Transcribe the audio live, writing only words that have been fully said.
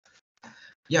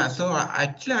Yeah, so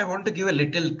actually I want to give a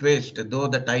little twist, though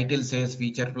the title says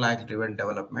feature flags driven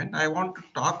development. I want to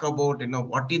talk about,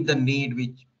 what is the need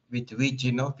which,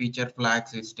 feature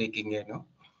flags is taking,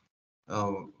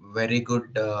 uh, very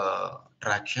good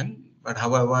traction. But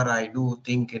however, I do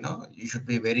think, you should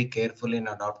be very careful in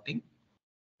adopting.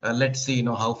 Let's see,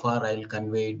 how far I'll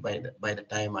convey it by the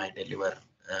time I deliver.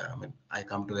 I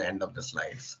come to the end of the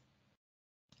slides.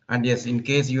 And yes, in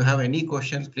case you have any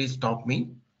questions, please stop me.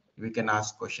 We can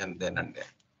ask questions then and there.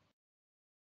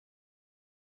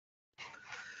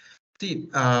 See,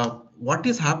 what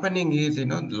is happening is,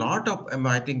 lot of,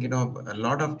 I think, a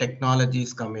lot of technology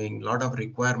is coming, a lot of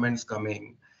requirements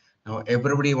coming. Now,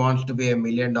 everybody wants to be $1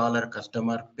 million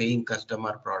customer, paying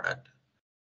customer product.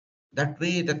 That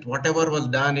way that whatever was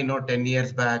done, 10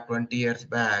 years back, 20 years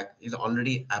back is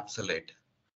already obsolete.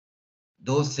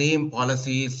 Those same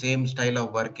policies, same style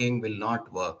of working will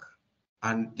not work.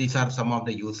 And these are some of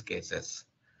the use cases.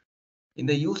 In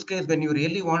the use case, when you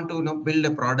really want to build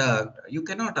a product, you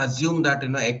cannot assume that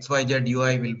XYZ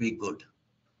UI will be good.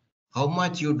 How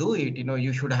much you do it,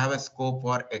 you should have a scope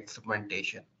for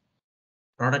experimentation.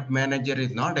 Product manager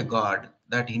is not a god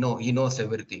that he knows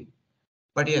everything.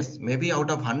 But yes, maybe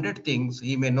out of 100 things,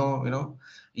 he may know,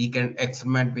 he can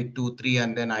experiment with 2, 3,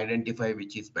 and then identify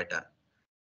which is better.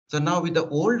 So now with the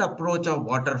old approach of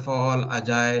waterfall,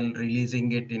 agile,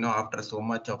 releasing it, after so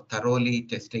much of thoroughly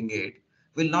testing it,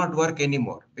 will not work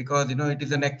anymore because, it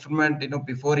is an experiment,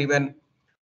 before even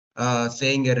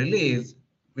saying a release,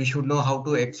 we should know how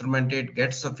to experiment it,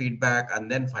 get some feedback,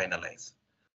 and then finalize.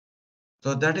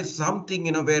 So that is something,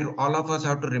 where all of us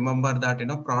have to remember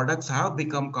that, products have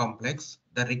become complex.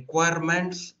 The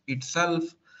requirements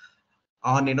itself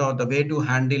on, the way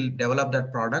to develop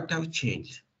that product have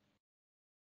changed.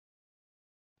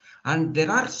 And there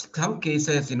are some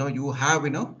cases, you have,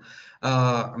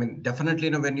 definitely,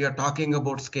 when you're talking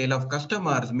about scale of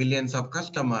customers, millions of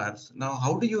customers, now,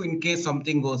 how do you, in case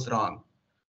something goes wrong?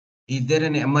 Is there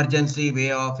an emergency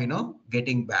way of,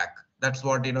 getting back? That's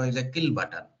what, is a kill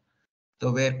button.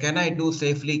 So where can I do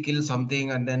safely kill something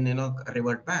and then,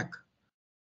 revert back?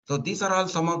 So these are all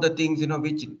some of the things,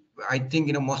 which I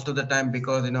think, most of the time,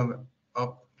 because,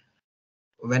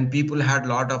 when people had a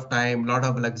lot of time, lot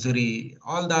of luxury,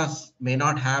 all this may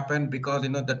not happen because,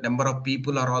 the number of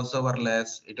people are also were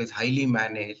less. It is highly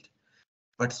managed,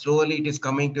 but slowly it is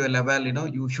coming to a level,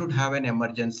 you should have an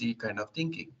emergency kind of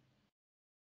thinking.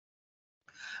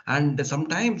 And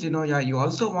sometimes, yeah, you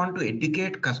also want to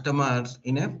educate customers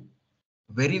in a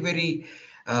very, very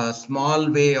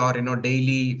small way, or,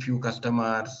 daily few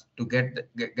customers to get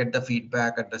the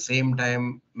feedback. At the same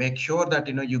time, make sure that,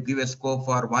 you give a scope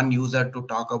for one user to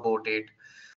talk about it.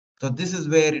 So this is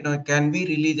where, can we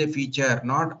release a feature,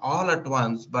 not all at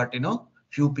once, but,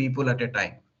 few people at a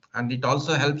time. And it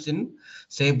also helps in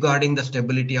safeguarding the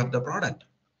stability of the product.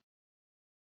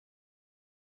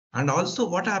 And also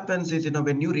what happens is,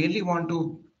 when you really want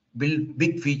to build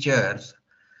big features,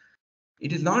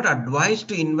 it is not advised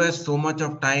to invest so much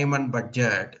of time and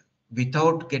budget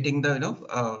without getting the,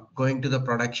 going to the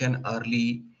production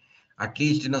early, at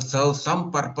least, serve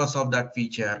some purpose of that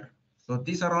feature. So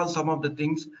these are all some of the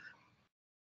things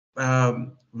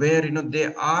where,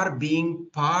 they are being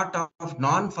part of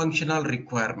non-functional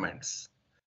requirements.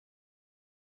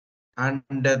 And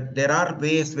there are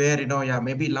ways where, yeah,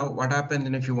 maybe what happens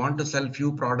if you want to sell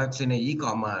few products in a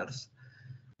e-commerce,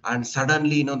 and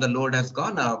suddenly, the load has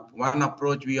gone up. One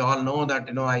approach, we all know that,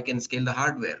 I can scale the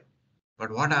hardware. But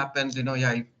what happens,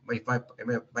 yeah, if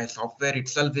my software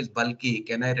itself is bulky,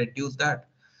 can I reduce that?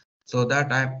 So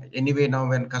that anyway, now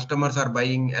when customers are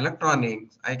buying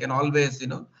electronics, I can always,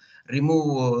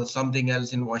 remove something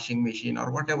else in washing machine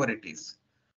or whatever it is.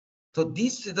 So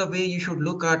this is the way you should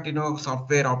look at,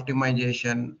 software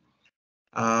optimization,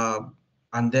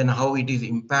 and then how it is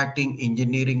impacting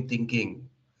engineering thinking.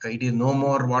 It is no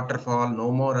more waterfall, no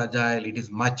more agile, it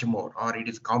is much more, or it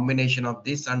is combination of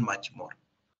this and much more.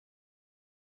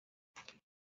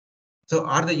 So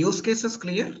are the use cases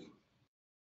clear?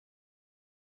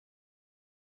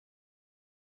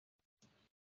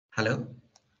 Hello?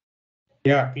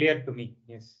 Yeah, clear to me,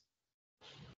 yes.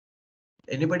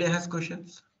 Anybody has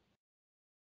questions?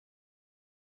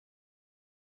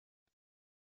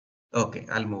 Okay,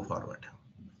 I'll move forward.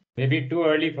 Maybe too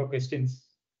early for questions.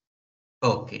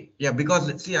 Okay, yeah,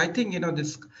 because see, I think,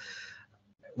 this,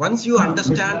 once you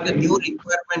understand the new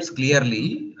requirements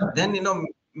clearly, then,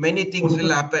 many things will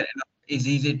happen. It's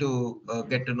easy to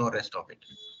get to know rest of it.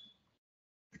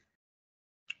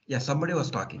 Yeah, somebody was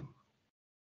talking.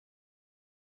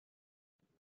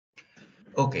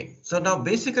 Okay, so now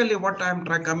basically what I'm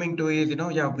coming to is,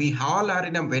 yeah, we all are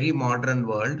in a very modern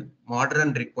world.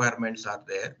 Modern requirements are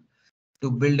there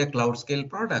to build a cloud scale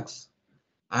products.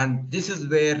 And this is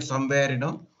where somewhere,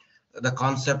 the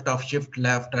concept of shift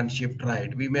left and shift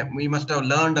right. We must have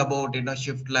learned about,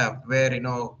 shift left, where,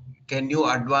 can you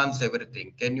advance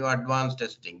everything? Can you advance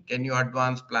testing? Can you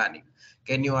advance planning?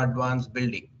 Can you advance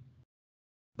building?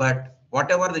 But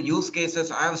whatever the use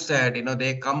cases I've said,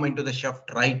 they come into the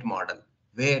shift right model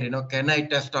where, can I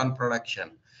test on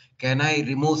production? Can I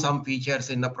remove some features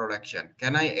in the production?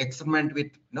 Can I experiment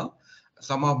with,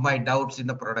 some of my doubts in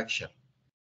the production?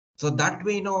 So that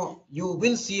way, you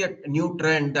will see a new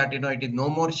trend that, it is no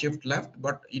more shift left,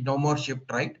 but no more shift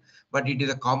right, but it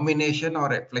is a combination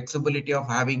or a flexibility of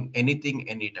having anything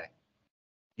anytime.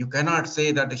 You cannot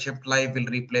say that the shift left will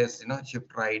replace,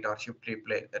 shift right, or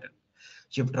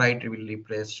shift right will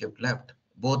replace shift left.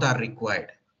 Both are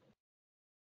required.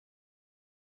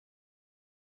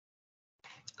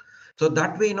 So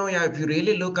that way, yeah, if you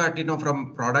really look at,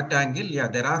 from product angle, yeah,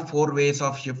 there are 4 ways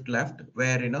of shift left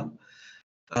where,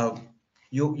 uh,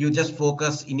 you just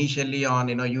focus initially on,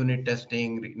 unit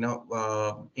testing,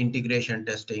 integration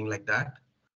testing like that.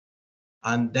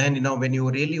 And then, when you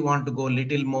really want to go a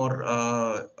little more,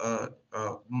 a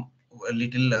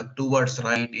little towards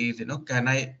right is, can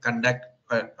I conduct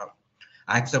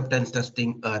acceptance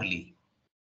testing early?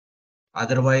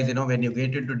 Otherwise, when you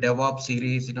get into DevOps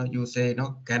series, you say,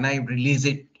 can I release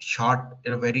it short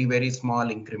in a very, very small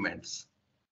increments?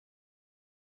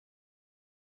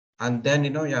 And then,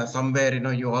 yeah, somewhere,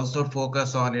 you also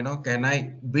focus on, can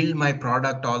I build my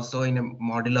product also in a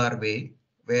modular way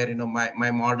where,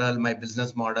 my model, my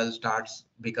business model starts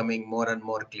becoming more and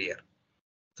more clear.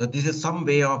 So this is some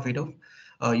way of,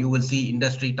 you will see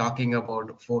industry talking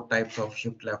about 4 types of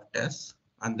shift left tests.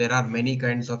 And there are many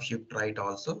kinds of shift right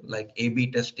also, like A/B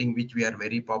testing, which we are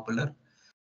very popular.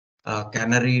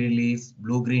 Canary release,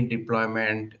 blue-green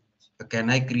deployment. Can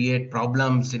I create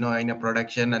problems, in a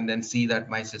production and then see that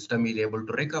my system is able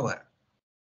to recover?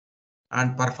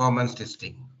 And performance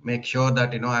testing. Make sure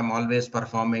that, I'm always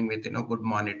performing with, good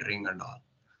monitoring and all.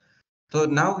 So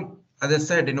now, as I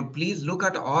said, please look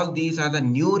at all these are the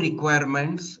new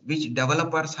requirements which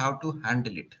developers have to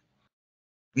handle it.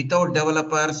 Without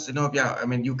developers, yeah, I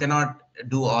mean, you cannot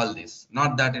do all this.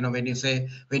 Not that, when you say,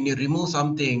 when you remove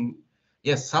something,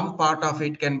 yes, some part of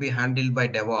it can be handled by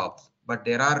DevOps, but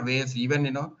there are ways,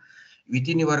 even,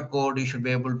 within your code, you should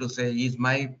be able to say, is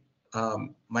my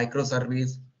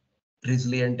microservice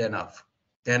resilient enough?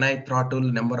 Can I throttle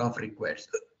number of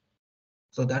requests?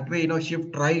 So that way,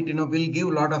 shift right, will give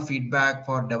a lot of feedback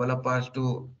for developers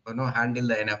to, handle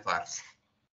the NFRs.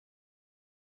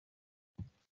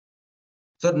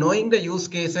 So knowing the use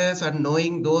cases and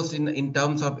knowing those in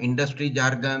terms of industry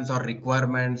jargons or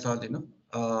requirements or,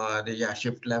 the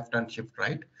shift left and shift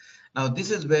right. Now, this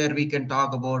is where we can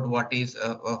talk about what is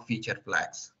feature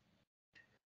flags.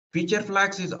 Feature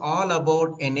flags is all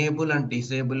about enable and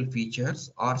disable features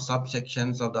or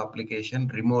subsections of the application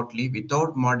remotely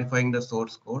without modifying the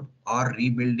source code or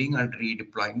rebuilding and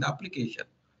redeploying the application.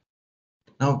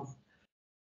 Now,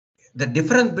 the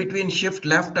difference between shift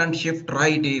left and shift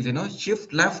right is,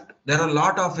 shift left, there are a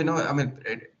lot of, I mean,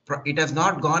 it has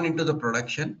not gone into the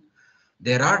production.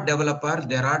 There are developers,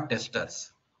 there are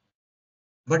testers.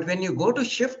 But when you go to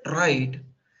shift right,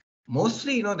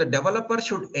 mostly, the developer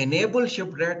should enable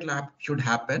shift right should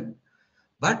happen,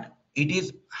 but it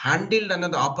is handled and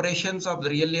the operations of the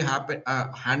really happen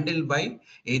handled by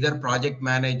either project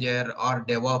manager or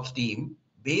DevOps team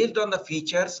based on the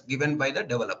features given by the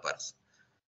developers.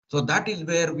 So that is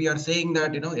where we are saying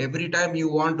that, every time you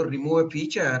want to remove a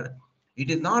feature, it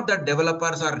is not that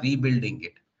developers are rebuilding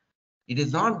it. It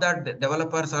is not that the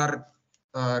developers are,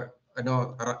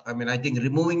 I mean, I think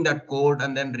removing that code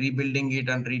and then rebuilding it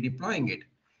and redeploying it.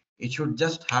 It should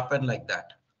just happen like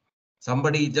that.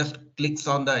 Somebody just clicks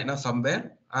on the,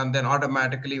 somewhere, and then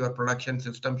automatically your production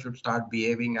system should start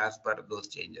behaving as per those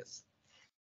changes.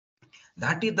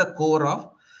 That is the core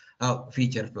of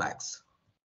feature flags.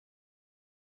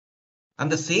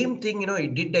 And the same thing,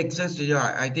 it did exist.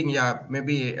 Yeah, I think, yeah,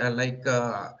 maybe like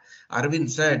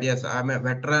Arvind said, yes, I'm a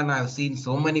veteran. I've seen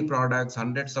so many products,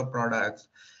 hundreds of products,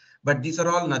 but these are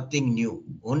all nothing new.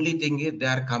 Only thing is they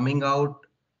are coming out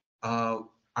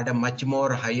at a much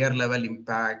more higher level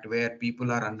impact where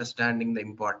people are understanding the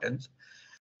importance.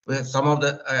 Where some of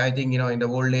the, I think, in the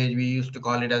old age, we used to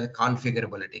call it as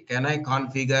configurability. Can I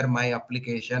configure my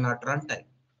application at runtime?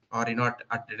 Or,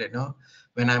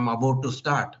 when I'm about to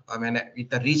start? I mean, with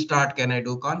the restart, can I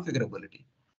do configurability?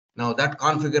 Now that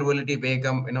configurability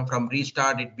become, from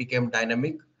restart, it became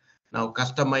dynamic. Now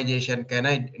customization, can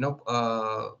I,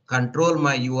 control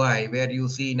my UI where you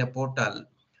see in a portal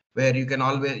where you can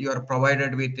always, you are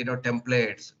provided with,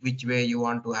 templates, which way you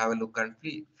want to have a look and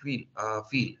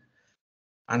feel.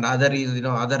 And other is,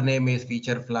 other name is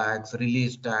feature flags,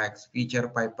 release tags, feature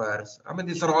pipers. I mean,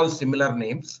 these are all similar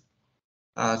names.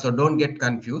 So don't get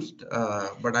confused.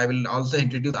 But I will also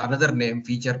introduce another name,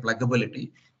 feature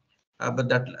pluggability. But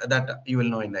that you will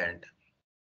know in the end.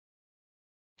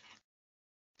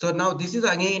 So now this is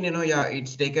again,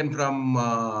 it's taken from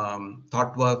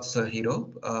ThoughtWorks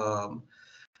Hero,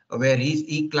 where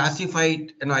he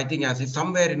classified, I think as is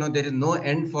somewhere, there is no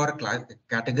end for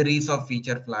categories of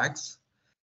feature flags.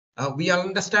 We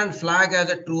understand flag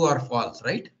as a true or false,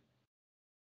 right?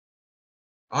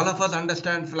 All of us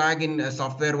understand flag in a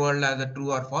software world as a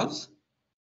true or false.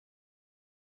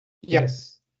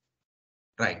 Yes.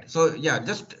 Right. So yeah,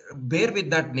 just bear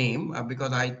with that name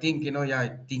because I think,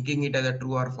 thinking it as a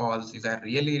true or false is a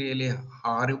really, really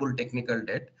horrible technical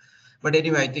debt. But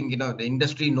anyway, I think, the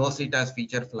industry knows it as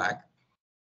feature flag.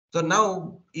 So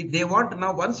now if they want,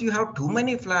 now once you have too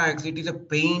many flags, it is a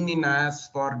pain in ass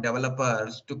for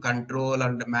developers to control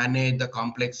and manage the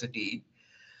complexity.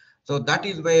 So that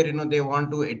is where, they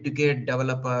want to educate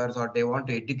developers or they want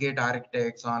to educate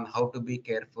architects on how to be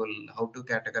careful, how to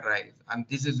categorize. And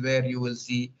this is where you will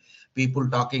see people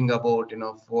talking about,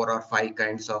 4 or 5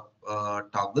 kinds of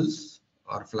toggles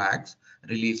or flags: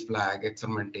 release flag,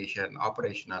 experimentation,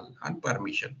 operational, and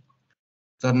permission.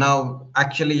 So now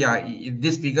actually, yeah,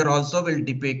 this figure also will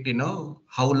depict,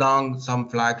 how long some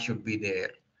flags should be there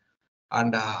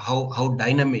and how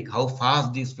dynamic, how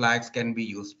fast these flags can be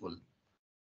useful.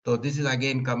 So this is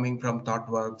again coming from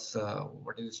ThoughtWorks.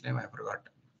 What is his name? I forgot.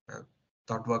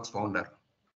 ThoughtWorks founder.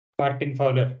 Martin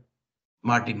Fowler.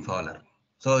 Martin Fowler.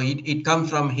 So it comes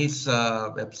from his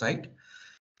website.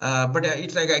 But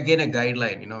it's like again a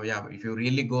guideline, yeah, if you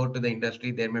really go to the industry,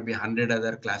 there may be 100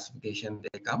 other classifications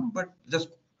they come, but just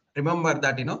remember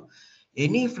that,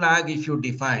 any flag, if you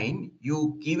define,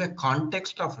 you give a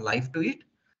context of life to it,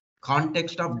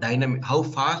 context of dynamic, how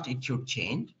fast it should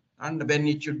change and when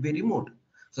it should be removed.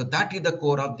 So that is the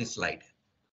core of this slide.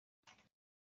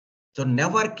 So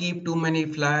never keep too many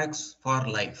flags for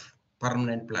life,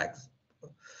 permanent flags.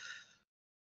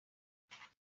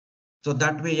 So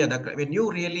that way, yeah, when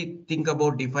you really think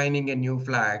about defining a new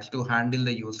flags to handle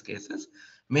the use cases,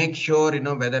 make sure,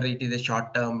 whether it is a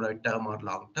short term, right term, or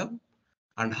long term,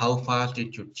 and how fast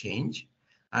it should change,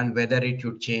 and whether it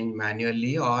should change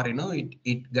manually or,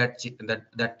 it gets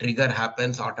that trigger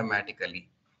happens automatically.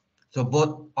 So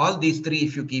both all these three,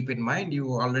 if you keep in mind,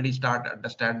 you already start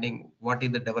understanding what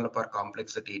is the developer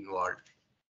complexity involved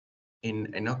in,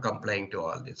 complying to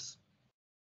all this.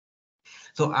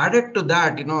 So added to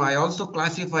that, I also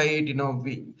classify it,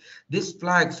 this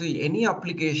flag, see any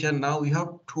application now you have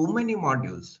too many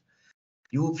modules.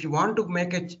 If you want to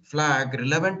make a flag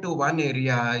relevant to one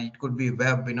area, it could be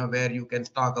web, where you can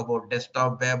talk about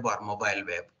desktop web or mobile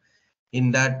web.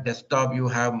 In that desktop, you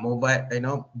have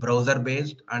mobile, browser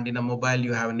based, and in a mobile,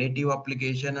 you have native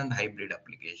application and hybrid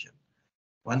application.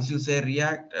 Once you say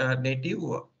React native,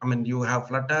 I mean, you have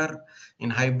Flutter in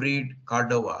hybrid,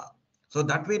 Cordova. So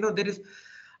that way, there is,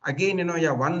 again,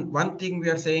 yeah, one thing we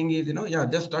are saying is, yeah,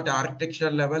 just at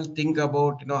architectural level, think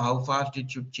about, how fast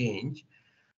it should change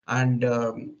and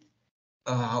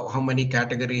how many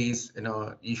categories,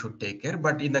 you should take care.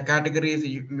 But in the categories,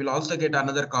 you will also get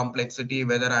another complexity,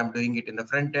 whether I'm doing it in the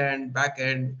front end, back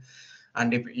end,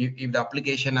 and if the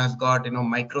application has got,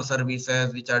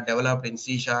 microservices which are developed in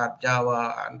C#,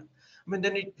 Java, and I mean,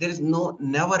 then there is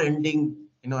never ending,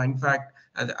 in fact,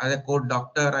 as a code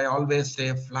doctor, I always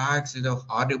say flags is a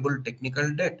horrible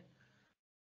technical debt.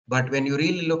 But when you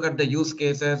really look at the use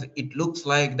cases, it looks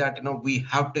like that, we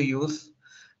have to use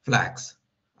flags.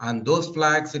 And those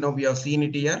flags, we have seen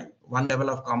it here, one level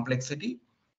of complexity.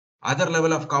 Other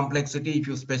level of complexity, if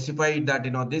you specify that,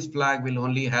 this flag will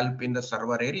only help in the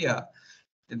server area,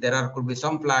 there could be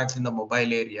some flags in the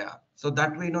mobile area. So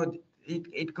that way,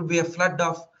 it could be a flood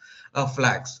of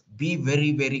flags. Be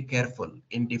very, very careful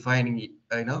in defining,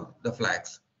 the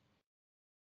flags.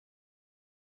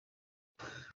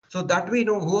 So that way,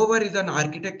 whoever is an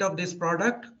architect of this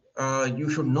product, you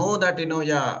should know that,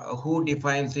 yeah, who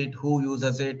defines it, who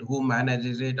uses it, who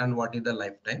manages it, and what is the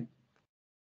lifetime.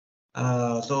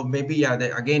 So maybe, yeah,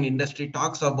 again, industry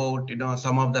talks about,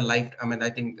 some of the life. I mean, I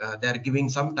think they're giving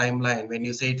some timeline when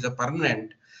you say it's a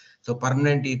permanent. So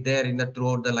permanent is there in the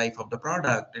throughout the life of the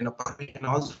product. Permission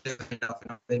also,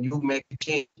 when you make a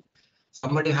change,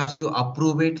 somebody has to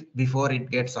approve it before it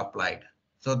gets applied.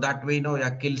 So that way, yeah,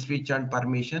 kill switch and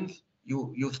permissions,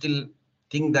 you still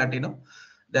think that,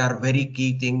 They are very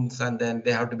key things, and then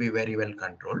they have to be very well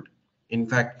controlled. In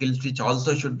fact, kill switch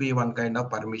also should be one kind of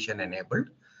permission enabled.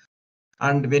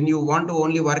 And when you want to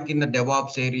only work in the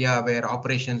DevOps area where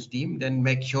operations team, then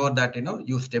make sure that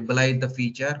you stabilize the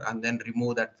feature and then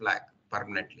remove that flag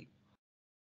permanently.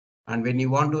 And when you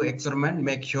want to experiment,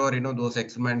 make sure those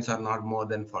experiments are not more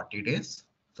than 40 days.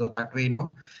 So that way,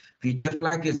 feature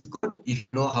flag is good if you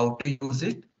know how to use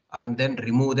it, and then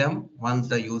remove them once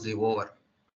the use is over.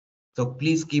 So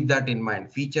please keep that in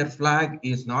mind. Feature flag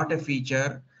is not a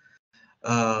feature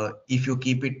if you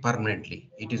keep it permanently.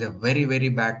 It is a very, very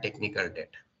bad technical debt.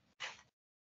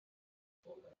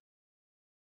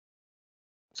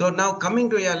 So now coming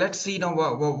to let's see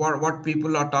what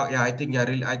people are talking. I think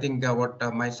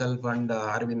what myself and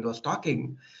Arvind was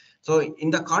talking. So in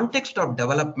the context of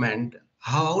development,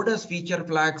 how does feature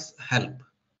flags help?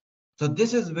 So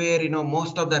this is where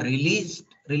most of the release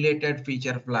related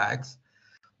feature flags,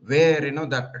 where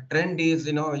the trend is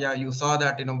you saw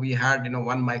that we had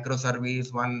one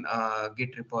microservice, one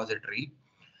Git repository,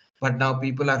 but now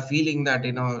people are feeling that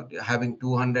having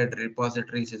 200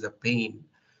 repositories is a pain.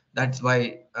 That's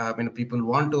why people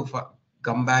want to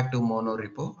come back to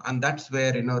monorepo, and that's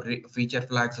where feature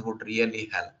flags would really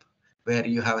help, where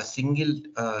you have a single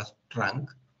trunk,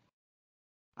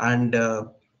 and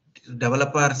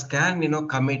developers can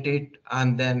commit it,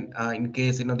 and then in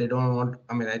case they don't want.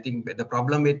 I think the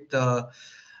problem with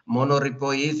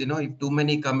monorepo is if too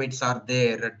many commits are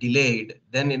there delayed,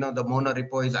 then the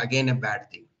monorepo is again a bad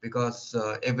thing, because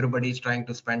everybody is trying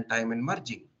to spend time in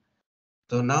merging.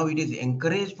 So now it is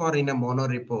encouraged for in a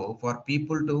monorepo for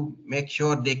people to make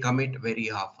sure they commit very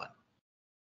often.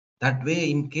 That way,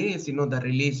 in case the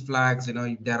release flags,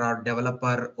 if there are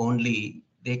developer only,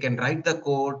 they can write the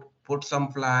code, put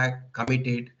some flag, commit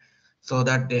it, so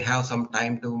that they have some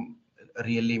time to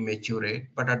really mature it.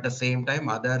 But at the same time,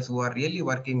 others who are really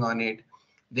working on it,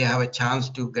 they have a chance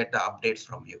to get the updates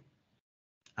from you.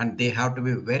 And they have to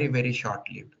be very, very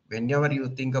short-lived. Whenever you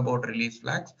think about release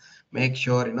flags, make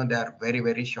sure they are very,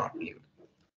 very short-lived.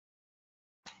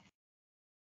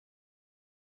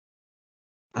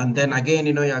 And then again,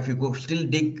 if you go still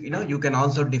dig, you can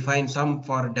also define some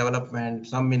for development,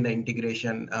 some in the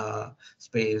integration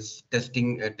space,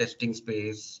 testing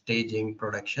space, staging,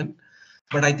 production.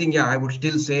 But I think, I would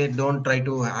still say don't try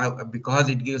to have, because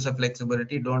it gives a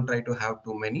flexibility, don't try to have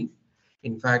too many.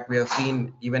 In fact, we have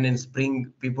seen even in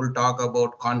Spring, people talk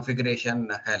about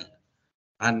configuration hell.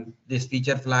 And this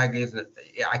feature flag is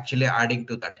actually adding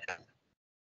to that hell.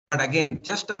 But again,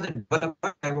 just as a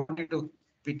developer, I wanted to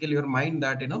pickle your mind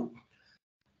that,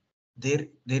 there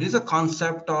is a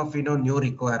concept of new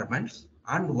requirements,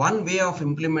 and one way of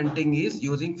implementing is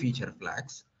using feature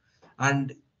flags.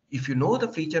 And if you know the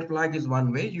feature flag is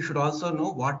one way, you should also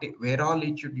know where all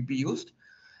it should be used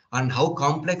and how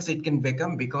complex it can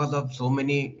become because of so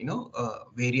many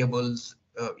variables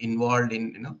involved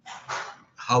in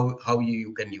how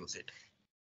you can use it.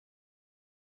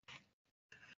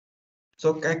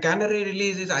 So canary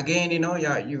release is again,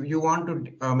 you want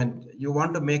to, you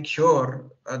want to make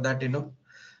sure that,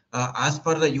 as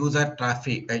per the user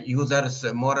traffic, users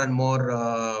more and more,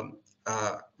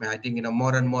 I think,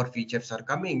 more and more features are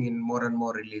coming in, more and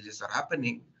more releases are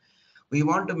happening. We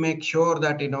want to make sure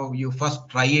that, you first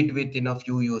try it with,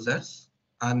 few users,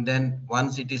 and then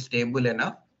once it is stable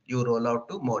enough, you roll out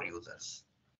to more users.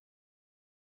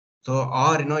 So,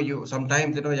 or, you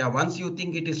sometimes, once you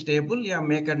think it is stable,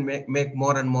 make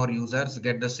more and more users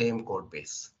get the same code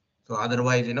base. So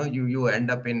otherwise, you end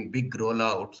up in big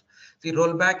rollouts. See,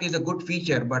 rollback is a good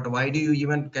feature, but why do you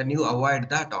can you avoid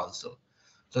that also?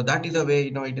 So that is a way,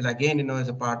 it is again, as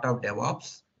a part of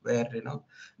DevOps, where,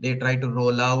 they try to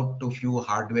roll out to few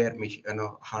hardware,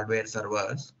 hardware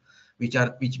servers, which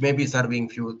may be serving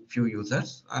few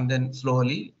users, and then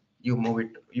slowly you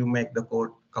make the code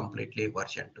completely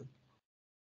version 2.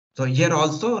 So here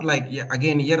also, like,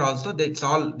 again, here also,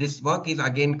 this work is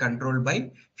again controlled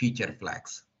by feature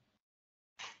flags.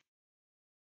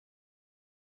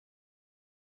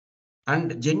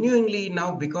 And genuinely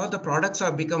now, because the products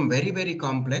have become very, very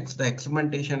complex, the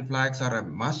experimentation flags are a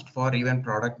must for even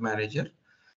product manager,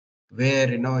 where,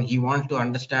 he wants to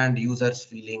understand users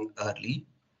feeling early,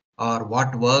 or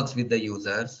what works with the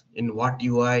users in what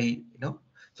UI,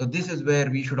 So this is where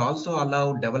we should also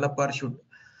allow developers should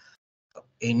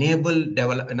enable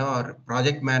or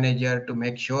project manager to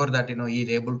make sure that he is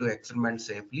able to experiment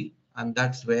safely, and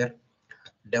that's where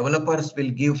developers will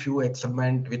give few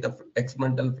experiment with the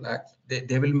experimental flags.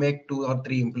 They will make 2 or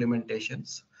 3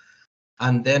 implementations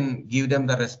and then give them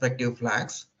the respective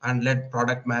flags, and let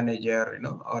product manager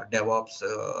or DevOps,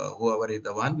 whoever is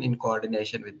the one in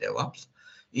coordination with DevOps,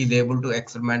 is able to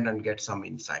experiment and get some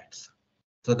insights.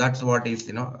 So that's what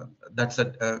is, that's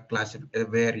a class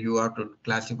where you have to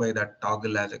classify that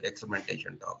toggle as an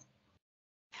experimentation toggle.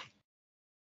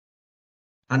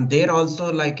 And there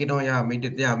also, like, yeah,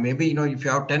 maybe, if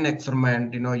you have 10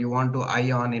 experiment, you want to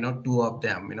eye on, 2 of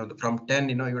them, from 10,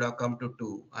 you would have come to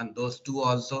 2, and those 2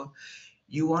 also,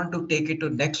 you want to take it to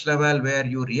next level where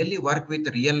you really work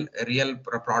with real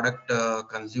product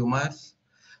consumers,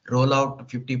 roll out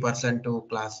 50% to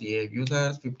class A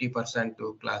users, 50%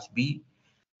 to class B.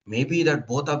 Maybe that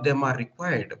both of them are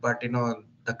required, but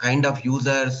the kind of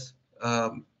users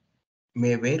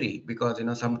may vary,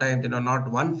 because sometimes not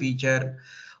one feature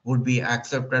would be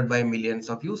accepted by millions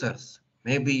of users.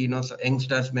 Maybe so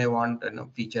youngsters may want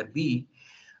feature B,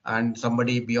 and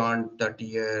somebody beyond 30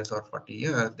 years or 40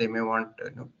 years, they may want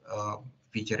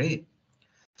feature A.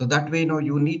 So that way,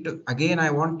 you need to, again, I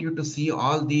want you to see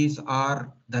all these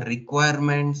are the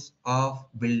requirements of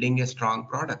building a strong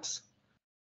products.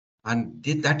 And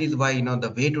that is why,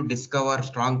 the way to discover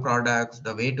strong products,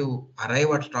 the way to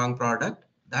arrive at strong product,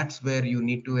 that's where you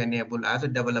need to enable as a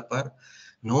developer,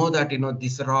 know that,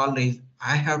 these are all is,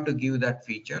 I have to give that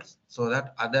features so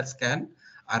that others can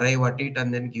arrive at it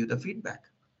and then give the feedback.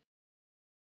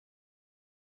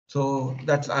 So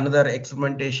that's another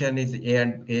experimentation is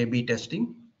A/B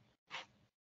testing.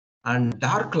 And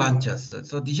dark launches.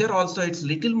 So these are also, it's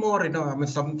little more, I mean,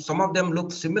 some of them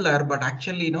look similar, but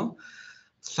actually,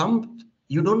 some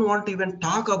you don't want to even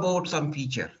talk about some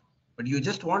feature, but you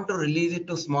just want to release it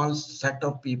to small set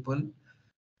of people,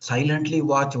 silently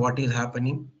watch what is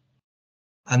happening,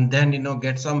 and then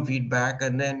get some feedback.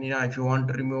 And then if you want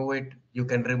to remove it, you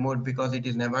can remove it, because it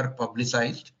is never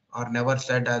publicized or never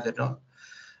said as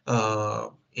a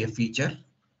feature.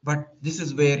 But this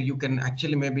is where you can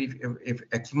actually, maybe if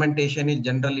experimentation is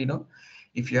generally,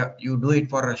 if you do it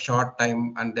for a short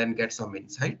time and then get some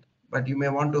insight, but you may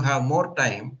want to have more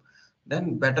time,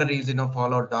 then better is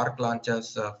follow dark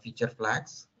launches, feature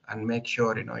flags, and make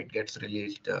sure it gets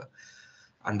released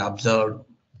and observed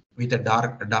with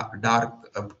a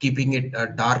keeping it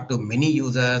dark to many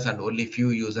users and only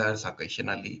few users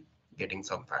occasionally getting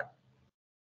some fat.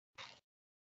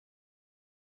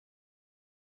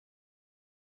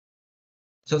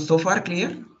 So far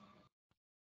clear?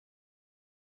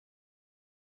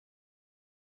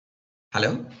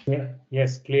 Hello? Yeah,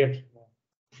 yes, clear.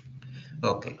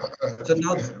 Okay. So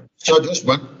now, So just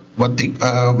one thing.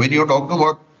 When you're talking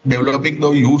about developing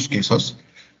the use cases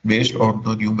based on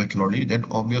the new methodology, then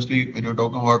obviously when you're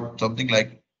talking about something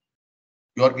like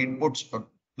your inputs,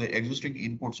 the existing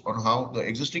inputs on how the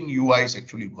existing UIs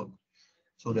actually work.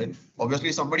 So then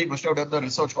obviously somebody must have done the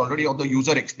research already on the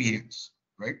user experience,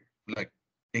 right? Like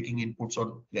taking inputs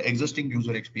on the existing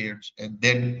user experience and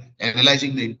then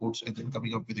analyzing the inputs and then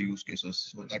coming up with the use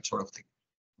cases. So that sort of thing.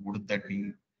 Wouldn't that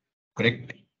be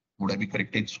correct? Would I be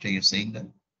correct in saying that?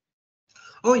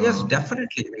 oh yes,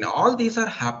 definitely. All these are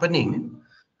happening,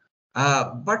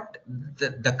 but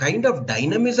the kind of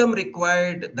dynamism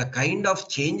required, the kind of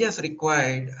changes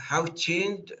required have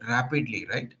changed rapidly,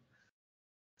 right?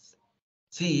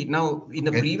 See, now in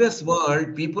the Okay. previous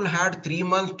world, people had 3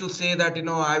 months to say that,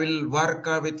 I will work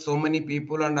with so many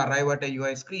people and arrive at a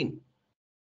UI screen.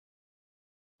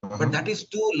 But that is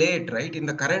too late, right? In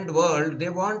the current world, they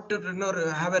want to,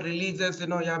 have a releases,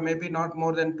 yeah, maybe not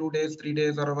more than 2 days, 3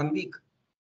 days, or 1 week.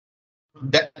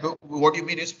 That what you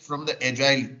mean is from the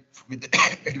agile, with the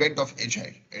advent of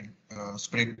agile and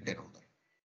sprint and all that.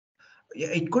 Yeah,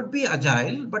 it could be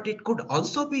agile, but it could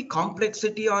also be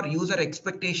complexity or user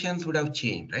expectations would have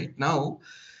changed, right? Now,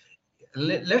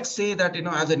 let's say that,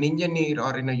 as an engineer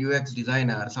or in a UX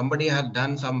designer, somebody has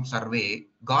done some survey,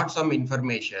 got some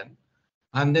information,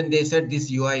 and then they said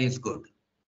this UI is good.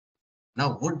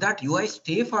 Now, would that UI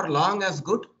stay for long as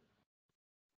good?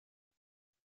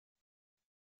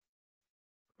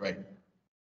 Right.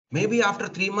 Maybe after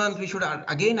 3 months, we should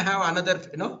again have another,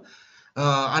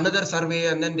 another survey,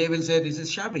 and then they will say this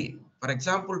is shabby. For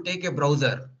example, take a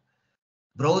browser.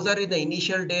 Browser in the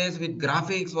initial days with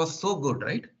graphics was so good,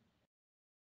 right?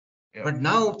 Yeah. But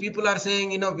now people are saying,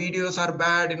 videos are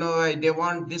bad, they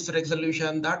want this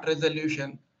resolution, that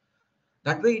resolution.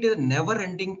 That way, it is a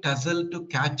never-ending tussle to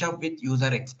catch up with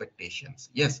user expectations.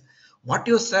 Yes, what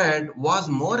you said was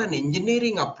more an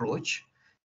engineering approach,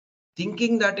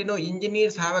 thinking that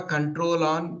engineers have a control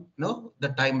on the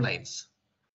timelines.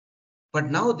 But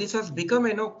now this has become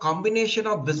a combination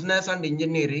of business and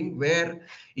engineering, where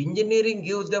engineering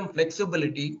gives them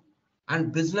flexibility,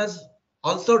 and business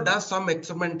also does some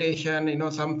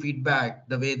experimentation, some feedback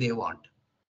the way they want.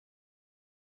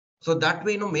 So that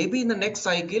way, maybe in the next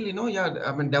cycle,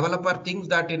 developer thinks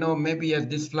that, maybe yes,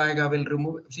 this flag I will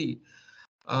remove. See,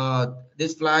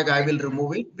 this flag I will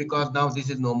remove it because now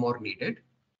this is no more needed.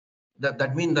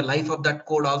 That means the life of that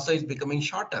code also is becoming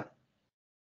shorter.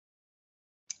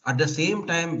 At the same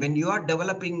time, when you are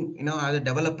developing, as a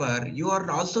developer, you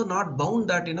are also not bound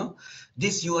that,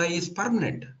 this UI is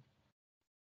permanent.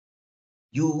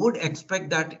 You would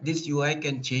expect that this UI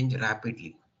can change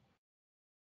rapidly.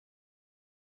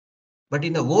 But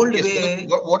in the old way,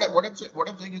 what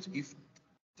I'm saying is, if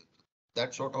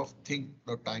that sort of thing,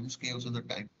 the time scales and the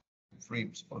time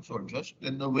frames also adjust,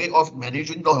 then the way of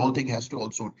managing the whole thing has to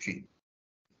also change.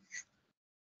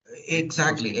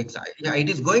 exactly. Yeah, it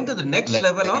is going to the next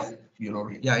level of,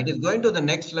 yeah, it is going to the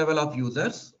next level of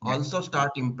users also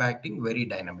start impacting very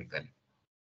dynamically.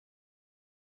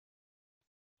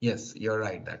 Yes, you're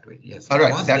right that way. Yes. All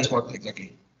right, that's what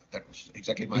exactly. That was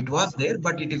exactly my. It was there,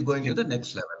 but it is going to the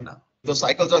next level now. The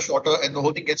cycles are shorter and the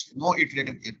whole thing gets more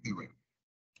iterative everywhere.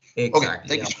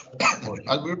 Exactly. Okay, thank you.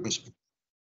 I'll mute this.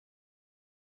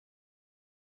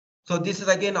 So this is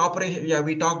again operation. Yeah,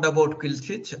 we talked about kill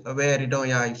switch where,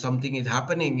 yeah, if something is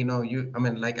happening,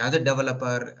 like as a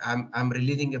developer, I'm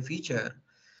releasing a feature.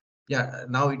 Yeah,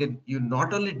 now you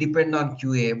not only depend on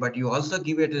QA, but you also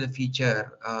give it as a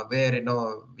feature where,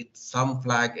 with some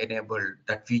flag enabled,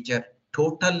 that feature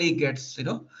totally gets,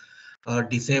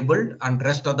 disabled, and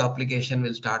rest of the application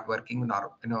will start working,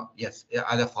 yes,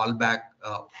 as a fallback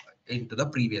into the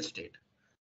previous state.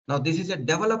 Now, this is a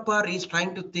developer is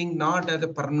trying to think not as a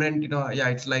permanent, yeah,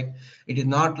 it's like, it is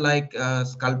not like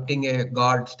sculpting a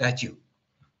God statue.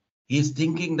 He's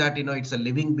thinking that, it's a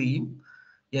living being.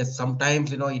 Yes,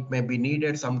 sometimes, it may be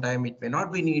needed, sometimes it may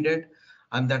not be needed.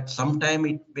 And that sometime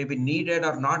it may be needed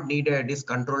or not needed is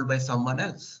controlled by someone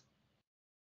else.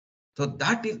 So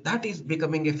that is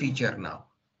becoming a feature now.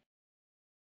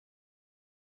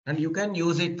 And you can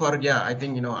use it for, yeah, I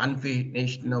think,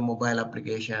 unfinished, mobile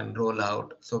application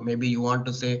rollout. So maybe you want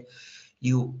to say,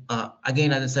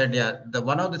 again, as I said, yeah,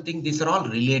 one of the things, these are all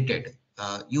related.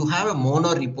 You have a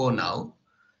mono repo now,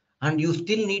 and you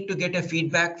still need to get a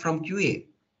feedback from QA.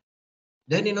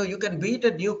 Then, you can build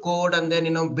a new code and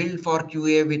then, build for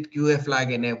QA with QA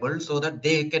flag enabled so that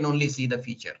they can only see the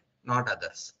feature, not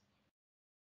others.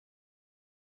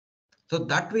 So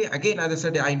that way, again, as I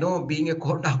said, I know being a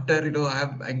code doctor,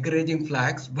 I'm encouraging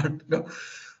flags, but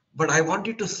I want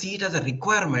you to see it as a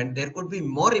requirement. There could be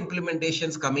more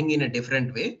implementations coming in a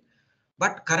different way.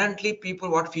 But currently,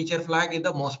 what feature flag is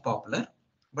the most popular.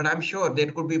 But I'm sure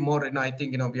there could be more. I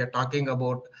think, we are talking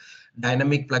about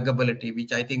dynamic pluggability,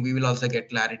 which I think we will also get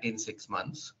clarity in 6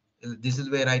 months. This is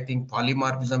where I think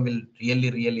polymorphism will really,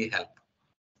 really help.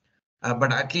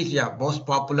 But at least, yeah, most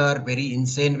popular, very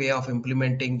insane way of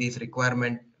implementing this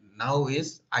requirement now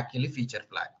is actually feature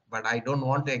flag. But I don't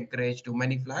want to encourage too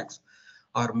many flags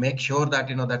or make sure that,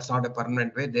 that's not a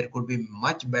permanent way. There could be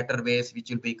much better ways which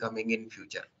will be coming in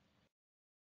future.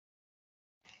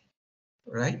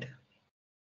 Right.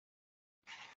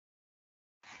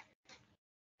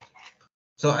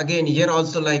 So again, here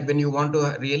also, like when you want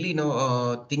to really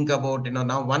think about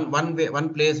now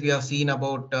one place we have seen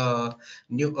about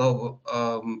new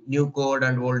code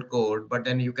and old code, but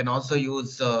then you can also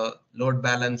use load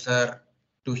balancer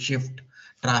to shift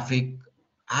traffic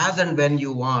as and when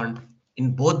you want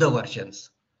in both the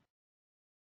versions,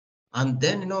 and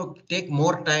then take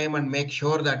more time and make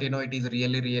sure that it is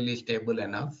really stable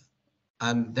enough.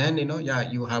 And then,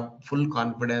 yeah, you have full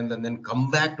confidence, and then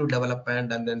come back to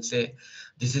development and then say,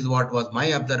 this is what was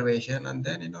my observation. And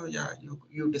then, yeah,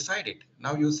 you decide it.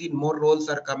 Now you see more roles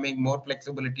are coming, more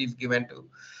flexibility is given to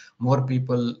more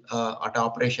people at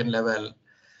operation level.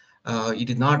 It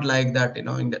is not like that,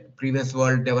 in the previous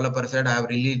world, developer said, I have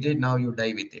released it, now you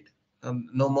die with it.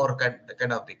 No more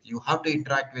kind of thing. You have to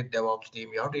interact with DevOps team.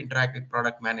 You have to interact with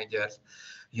product managers.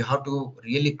 You have to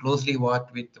really closely watch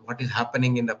with what is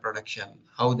happening in the production,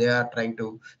 how they are trying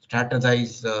to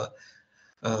strategize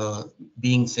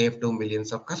being safe to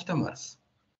millions of customers.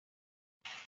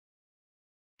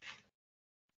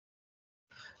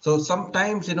 So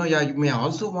sometimes, yeah, you may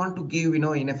also want to give,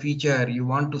 in a feature, you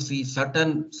want to see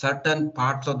certain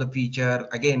parts of the feature.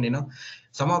 Again,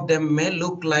 some of them may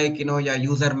look like, yeah,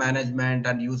 user management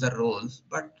and user roles.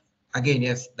 But again,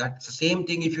 yes, that's the same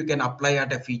thing if you can apply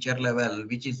at a feature level,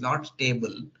 which is not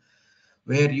stable,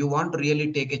 where you want to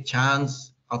really take a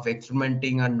chance of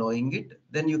experimenting and knowing it,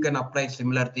 then you can apply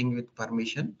similar thing with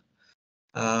permission.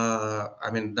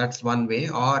 That's one way.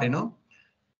 Or,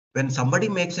 when somebody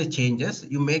makes a changes,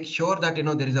 you make sure that,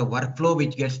 there is a workflow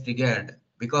which gets triggered,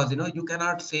 because, you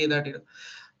cannot say that,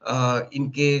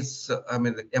 in case, I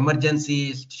mean, the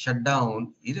emergency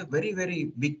shutdown is a very,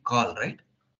 very big call, right?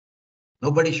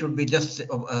 Nobody should be just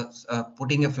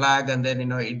putting a flag and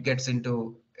then, it gets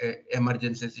into a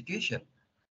emergency situation.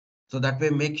 So that way,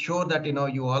 make sure that,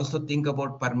 you also think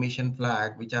about permission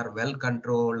flag, which are well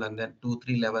controlled, and then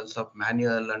 2-3 levels of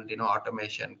manual and,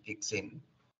 automation kicks in.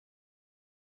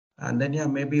 And then, yeah,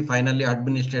 maybe finally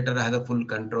administrator has a full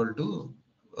control to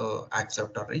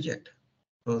accept or reject.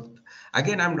 So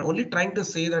again, I'm only trying to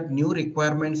say that new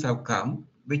requirements have come,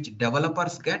 which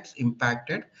developers get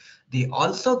impacted. They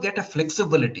also get a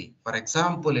flexibility. For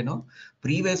example,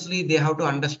 previously they have to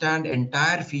understand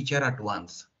entire feature at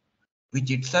once,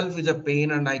 which itself is a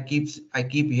pain. And I keep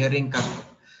hearing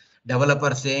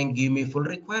developers saying, give me full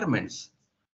requirements.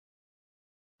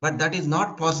 But that is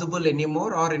not possible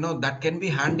anymore, or that can be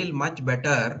handled much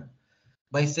better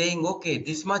by saying, okay,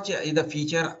 this much is the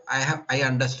feature I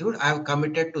understood, I have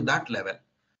committed to that level.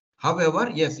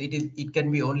 However, yes, it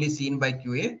can be only seen by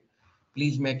QA.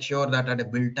 Please make sure that at a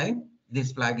build time,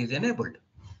 this flag is enabled.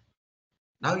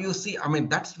 Now you see, I mean,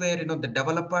 that's where the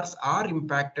developers are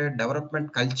impacted,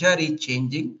 development culture is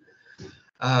changing.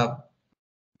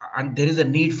 And there is a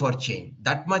need for change.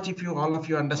 That much, if all of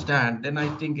you understand, then I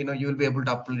think you will be able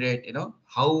to update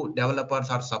how developers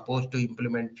are supposed to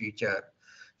implement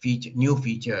new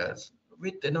features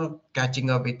with catching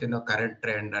up with current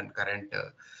trend and current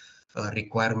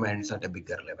requirements at a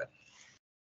bigger level.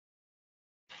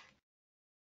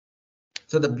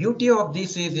 So the beauty of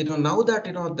this is now that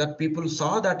that people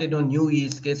saw that new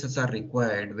use cases are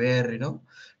required, where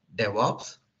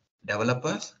DevOps,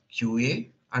 developers,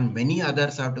 QA, and many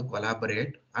others have to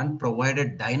collaborate and provide a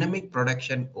dynamic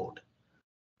production code.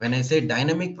 When I say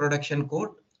dynamic production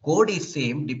code is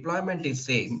same, deployment is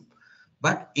same,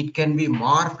 but it can be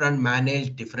morphed and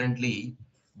managed differently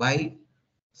by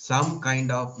some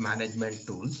kind of management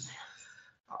tools.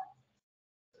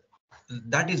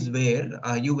 That is where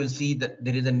you will see that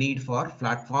there is a need for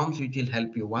platforms which will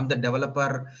help you. Once the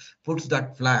developer puts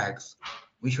that flags,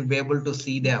 we should be able to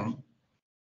see them.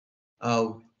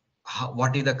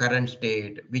 What is the current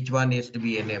state, which one is to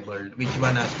be enabled, which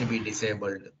one has to be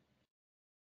disabled.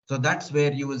 So that's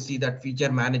where you will see that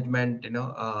feature management,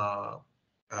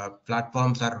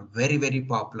 platforms are very, very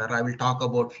popular. I will talk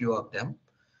about few of them.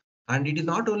 And it is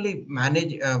not only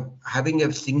having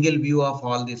a single view of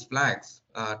all these flags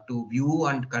to view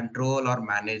and control or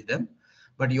manage them,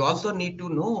 but you also need to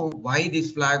know why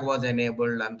this flag was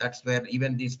enabled. And that's where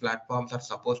even these platforms are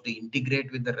supposed to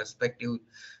integrate with the respective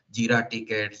Jira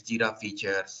tickets, Jira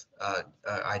features,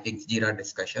 I think Jira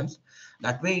discussions.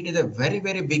 That way it is a very,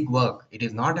 very big work. It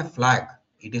is not a flag.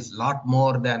 It is a lot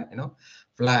more than,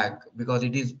 flag, because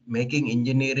it is making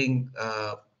engineering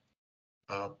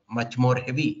much more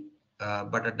heavy.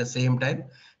 But at the same time,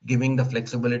 giving the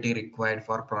flexibility required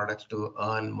for products to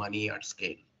earn money at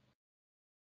scale.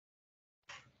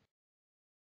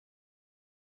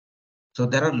 So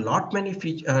there are many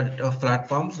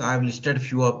platforms. I've listed a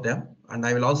few of them, and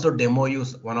I will also demo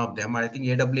use one of them. I think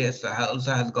AWS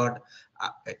also has got,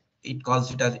 it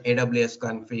calls it as AWS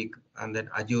config, and then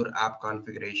Azure app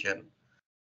configuration.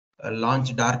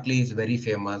 Launch Darkly is very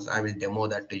famous. I will demo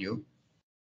that to you.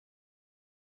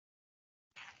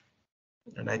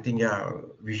 And I think, yeah,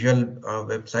 visual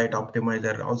website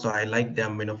optimizer also, I like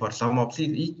them, for some of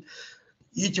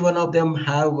each one of them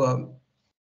have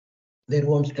their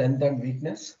own strength and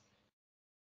weakness.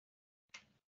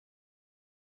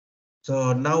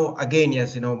 So now again,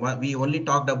 yes, we only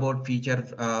talked about feature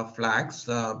flags,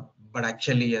 but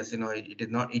actually, yes,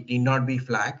 it need not be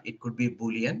flag. It could be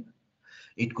Boolean.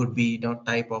 It could be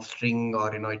type of string,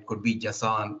 or it could be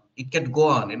JSON. It can go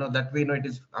on, that way, it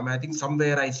is, I mean, I think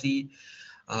somewhere I see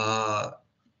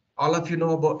all of you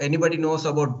know about, anybody knows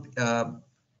about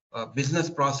business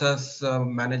process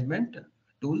management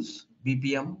tools,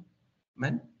 BPM,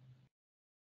 man?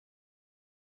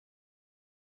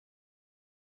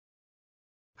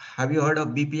 Have you heard of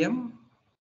BPM?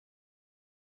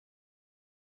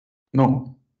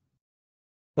 No.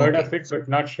 Heard of it, but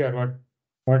not sure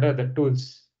what are the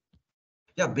tools.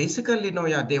 Yeah, basically,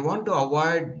 they want to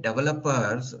avoid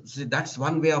developers. See, that's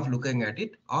one way of looking at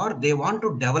it, or they want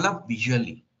to develop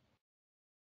visually.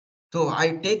 So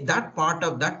I take that part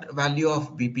of that value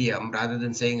of BPM rather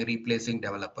than saying replacing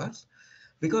developers,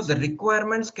 because the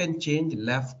requirements can change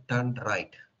left and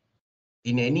right.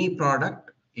 In any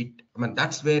product, I mean,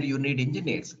 that's where you need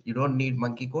engineers. You don't need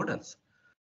monkey coders.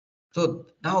 So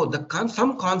now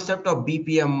some concept of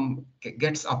BPM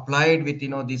gets applied with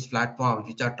these platforms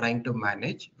which are trying to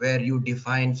manage, where you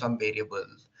define some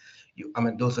variables. I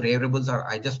mean, those variables are,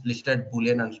 I just listed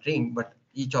Boolean and string, but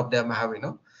each of them have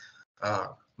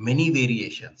many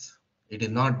variations. It is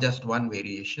not just one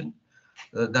variation.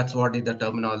 That's what is the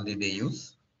terminology they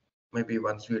use. Maybe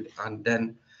once we, and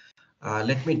then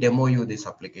let me demo you this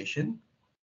application.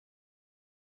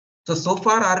 So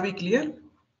far, are we clear?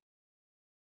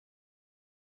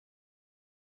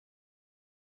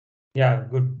 Yeah,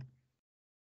 good.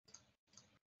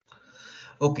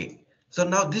 Okay. So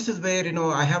now this is where,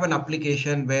 I have an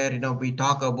application where, we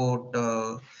talk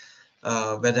about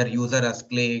whether user has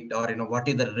clicked or, what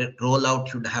is the rollout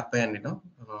should happen,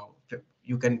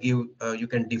 you can give, you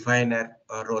can define a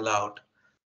rollout.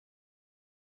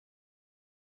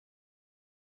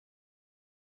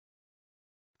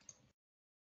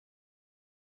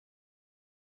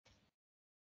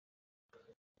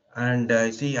 And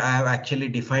see, I have actually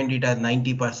defined it as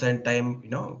 90% time,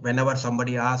 whenever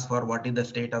somebody asks for what is the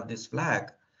state of this flag,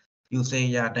 you say,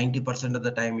 yeah, 90% of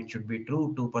the time it should be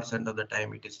true, 2% of the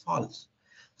time it is false.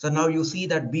 So now you see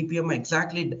that BPM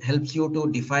exactly helps you to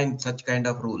define such kind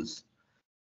of rules,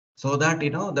 so that,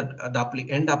 that the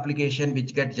end application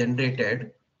which gets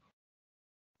generated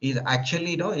is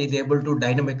actually, is able to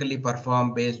dynamically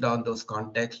perform based on those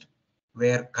contexts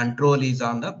where control is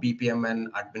on the BPM and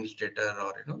administrator,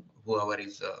 or, whoever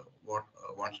is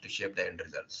wants to shape the end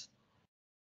results.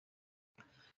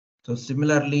 So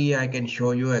similarly, I can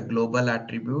show you a global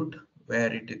attribute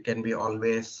where it can be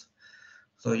always,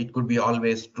 so it could be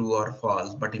always true or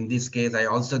false. But in this case, I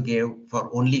also gave for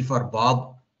only for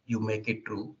Bob, you make it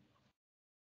true.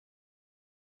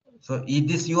 So is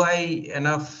this UI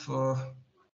enough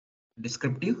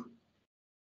descriptive?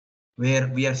 Where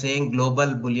we are saying global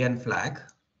Boolean flag,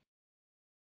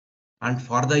 and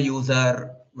for the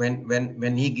user,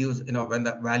 when he gives, when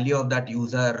the value of that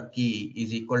user key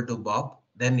is equal to Bob,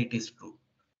 then it is true.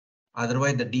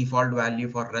 Otherwise, the default value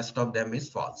for rest of them is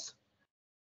false.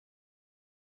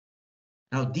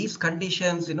 Now these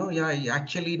conditions,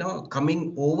 actually,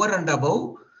 coming over and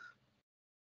above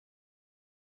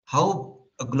how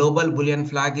a global Boolean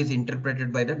flag is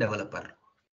interpreted by the developer.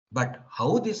 But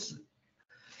how this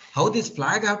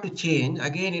flag have to change,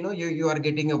 again, you are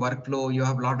getting a workflow, you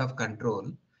have a lot of control.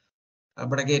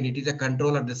 But again, it is a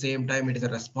control at the same time, it is a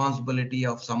responsibility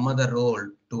of some other role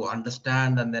to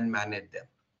understand and then manage them.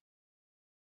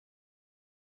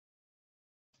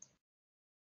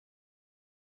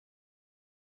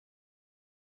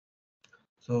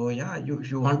 So yeah,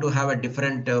 if you want to have a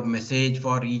different message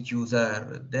for each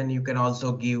user, then you can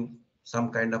also give some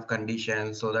kind of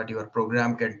condition so that your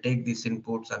program can take these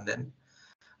inputs and then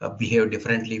behave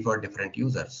differently for different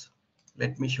users.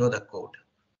 Let me show the code.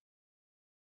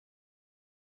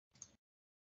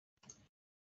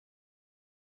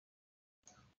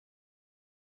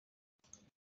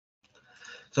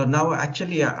 So now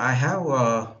actually I have,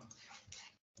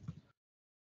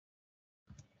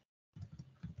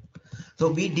 so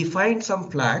we defined some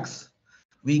flags.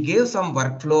 We gave some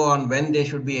workflow on when they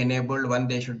should be enabled, when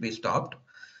they should be stopped.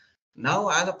 Now,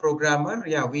 as a programmer,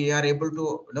 yeah, we are able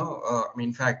to,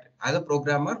 in fact, as a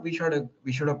programmer, we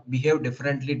should behave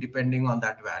differently depending on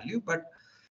that value. But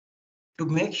to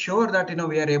make sure that,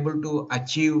 we are able to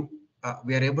achieve,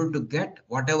 we are able to get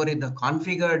whatever is the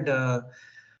configured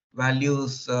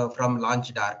values from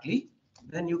launch darkly,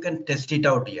 then you can test it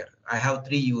out here. I have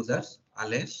 3 users,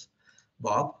 Alice,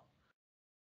 Bob,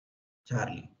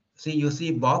 Charlie. See, you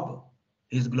see Bob,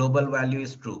 his global value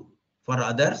is true. For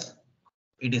others,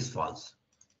 it is false.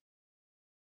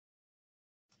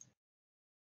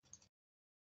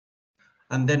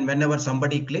 And then whenever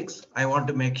somebody clicks, I want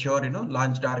to make sure,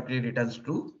 launch directly returns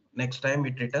true. Next time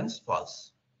it returns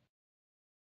false.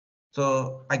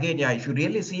 So again, yeah, if you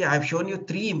really see, I've shown you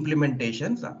 3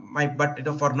 implementations.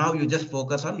 But for now, you just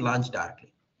focus on launch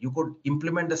directly. You could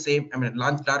implement the same. I mean,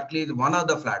 launch directly is one of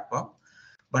the platform,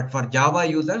 but for Java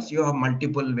users, you have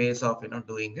multiple ways of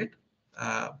doing it.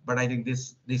 But I think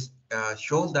this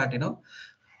shows that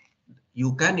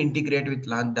you can integrate with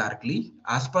launch directly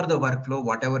as per the workflow.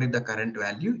 Whatever is the current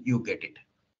value, you get it.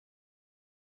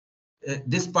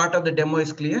 This part of the demo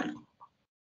is clear.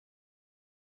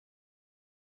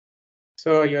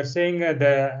 So you're saying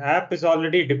the app is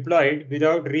already deployed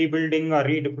without rebuilding or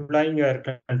redeploying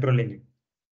or controlling it.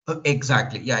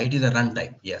 Exactly. Yeah, it is a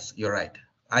runtime. Yes, you're right.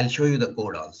 I'll show you the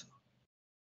code also.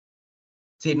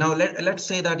 See, now let's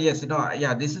say that, yes,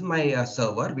 yeah, this is my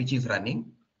server, which is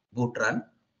running boot run.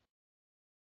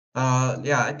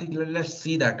 Yeah, I think let's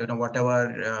see that,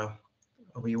 whatever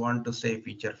we want to say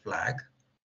feature flag.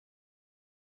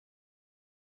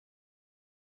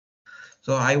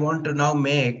 So I want to now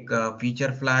make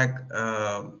feature flag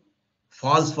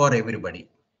false for everybody,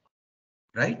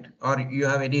 right? Or you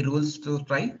have any rules to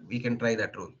try? We can try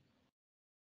that rule.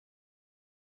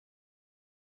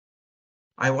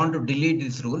 I want to delete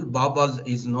this rule. Bob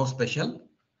is no special.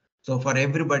 So for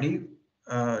everybody,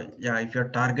 yeah, if you're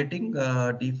targeting,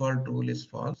 default rule is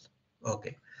false.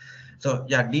 Okay. So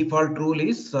yeah, default rule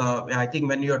is, I think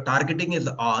when your targeting is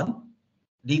on,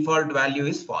 default value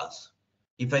is false.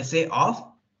 If I say off,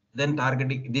 then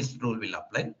targeting, this rule will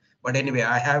apply. But anyway,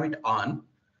 I have it on,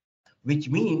 which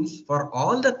means for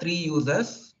all the 3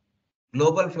 users,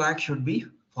 global flag should be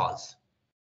false.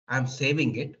 I'm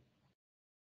saving it.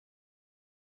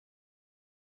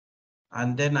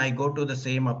 And then I go to the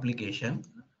same application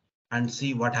and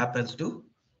see what happens to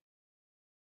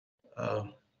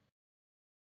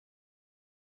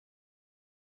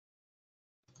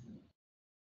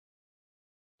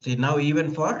see, now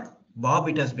even for Bob,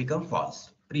 it has become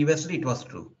false. Previously, it was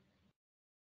true.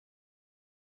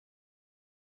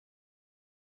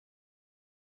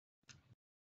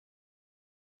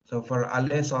 So for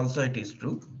Alice also it is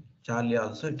true. Charlie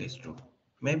also it is true.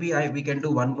 Maybe we can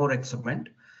do one more experiment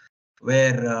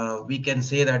where we can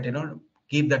say that,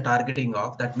 keep the targeting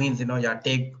off. That means, yeah,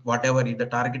 take whatever is the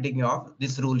targeting off,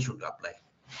 this rule should apply.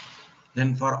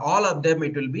 Then for all of them,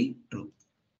 it will be true.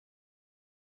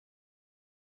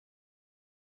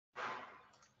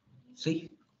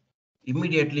 See,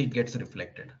 immediately it gets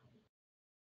reflected.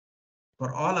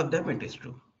 For all of them, it is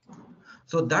true.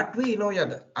 So that way,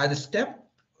 yeah, as a step,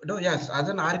 yes, as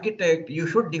an architect, you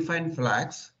should define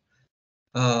flags,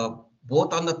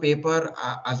 both on the paper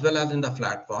as well as in the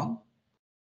platform.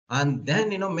 And then,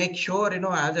 make sure,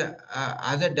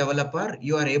 as a developer,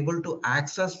 you are able to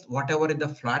access whatever is the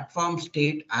platform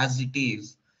state as it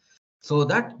is, so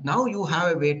that now you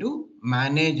have a way to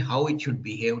manage how it should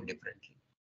behave differently.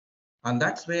 And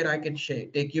that's where I can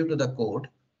take you to the code.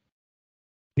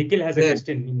 Nikhil has a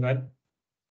question, Ingvar.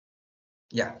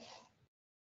 Yeah.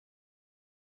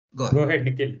 Go ahead,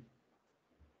 Nikhil.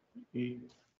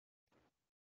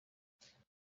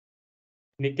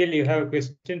 Nikhil, you have a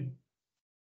question?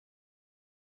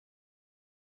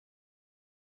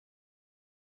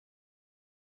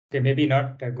 Okay, maybe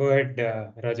not. Go ahead,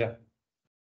 Raja.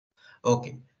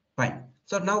 Okay, fine.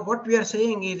 So now what we are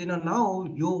saying is, now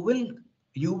you will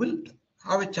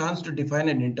have a chance to define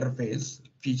an interface,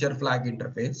 feature flag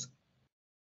interface,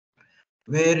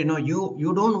 where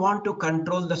you don't want to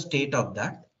control the state of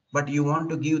that, but you want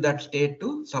to give that state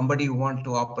to somebody who wants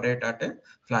to operate at a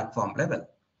platform level,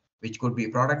 which could be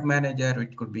product manager,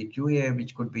 which could be QA,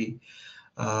 which could be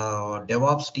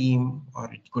DevOps team,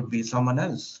 or it could be someone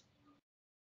else.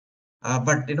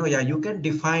 But yeah, you can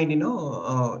define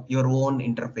your own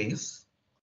interface.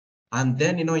 And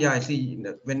then, yeah, I see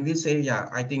when we say, yeah,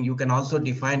 I think you can also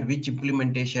define which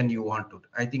implementation you want to.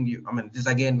 I think this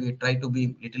again, we try to be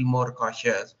a little more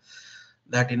cautious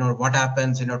that, what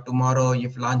happens, tomorrow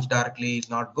if launch darkly is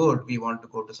not good, we want to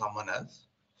go to someone else.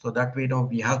 So that way,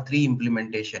 we have 3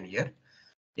 implementation here.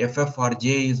 FF or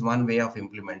J is one way of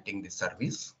implementing this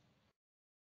service.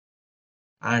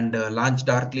 And launch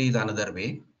darkly is another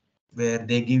way, where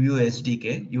they give you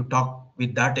SDK, you talk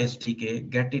with that SDK,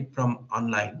 get it from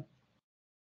online.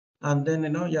 And then,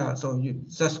 yeah, so you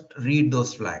just read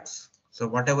those flags. So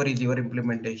whatever is your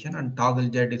implementation, and toggle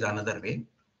jet is another way,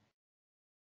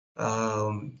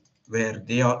 where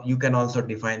you can also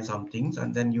define some things,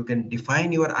 and then you can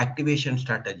define your activation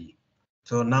strategy.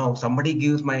 So now somebody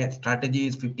gives my strategy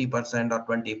is 50% or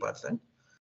 20%.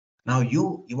 Now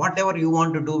whatever you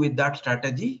want to do with that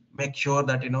strategy, make sure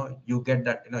that, you get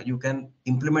that, you can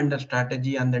implement the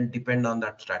strategy and then depend on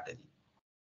that strategy.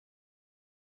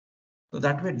 So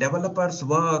that way developers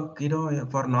work,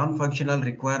 for non-functional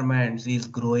requirements is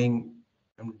growing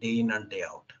day in and day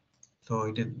out. So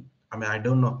it is, I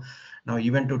don't know. Now,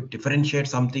 even to differentiate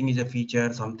something is a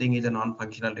feature, something is a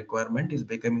non-functional requirement is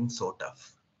becoming so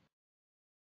tough.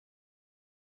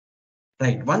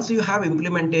 Right. Once you have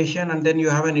implementation and then you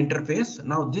have an interface,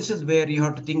 now this is where you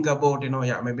have to think about,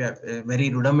 yeah, maybe a very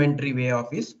rudimentary way of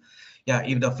is, yeah,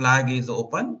 if the flag is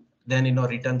open, then,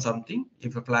 return something.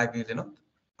 If a flag is,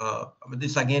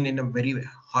 this again in a very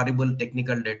horrible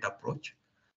technical data approach.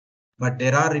 But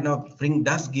there are, Spring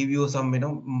does give you some,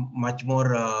 much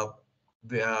more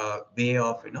way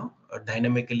of,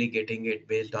 dynamically getting it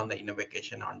based on the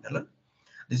invocation handler.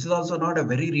 This is also not a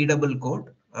very readable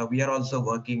code. We are also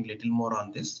working little more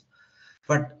on this,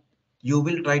 but you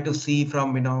will try to see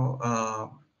from,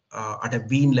 at a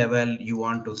bean level, you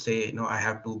want to say, I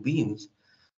have 2 beans.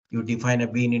 You define a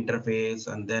bean interface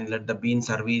and then let the bean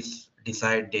service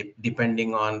decide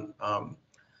depending on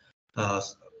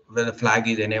whether the flag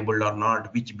is enabled or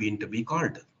not, which bean to be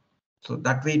called. So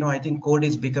that way, I think code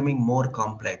is becoming more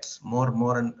complex, more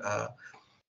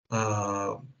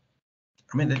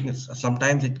I mean,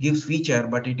 sometimes it gives feature,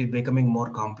 but it is becoming more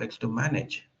complex to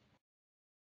manage.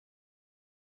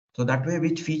 So that way,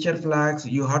 which feature flags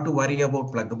you have to worry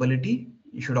about pluggability.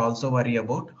 You should also worry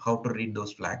about how to read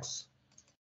those flags.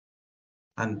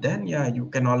 And then, yeah, you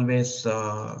can always,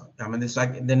 I mean, it's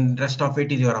like, then rest of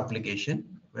it is your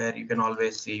application where you can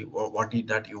always see what is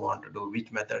that you want to do,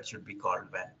 which method should be called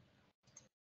when.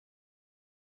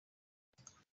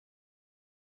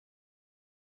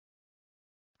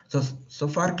 So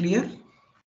far clear?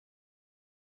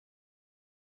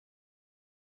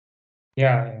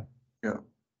 Yeah. Yeah.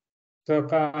 So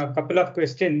a couple of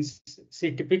questions.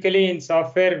 See, typically in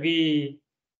software, we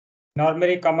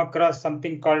normally come across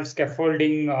something called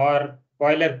scaffolding or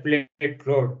boilerplate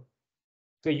code.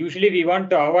 So usually we want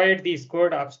to avoid these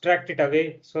code, abstract it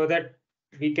away so that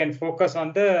we can focus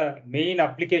on the main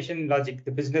application logic,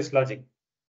 the business logic.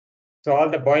 So all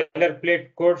the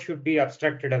boilerplate code should be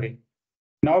abstracted away.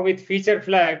 Now with feature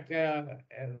flag,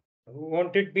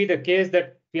 won't it be the case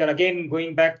that we are again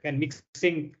going back and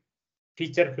mixing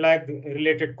feature flag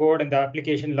related code and the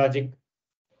application logic?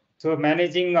 So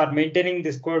managing or maintaining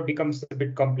this code becomes a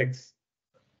bit complex.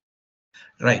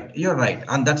 Right, you're right,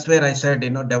 and that's where I said,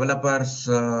 developers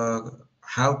they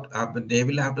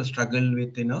will have to struggle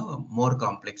with more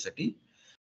complexity.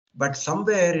 But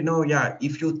somewhere, yeah,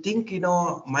 if you think,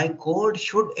 my code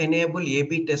should enable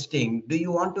A/B testing, do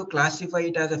you want to classify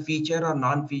it as a feature or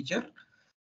non-feature?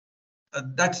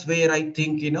 That's where I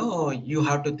think, you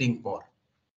have to think more,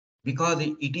 because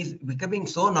it is becoming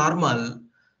so normal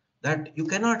that you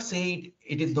cannot say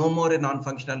it is no more a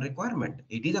non-functional requirement.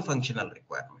 It is a functional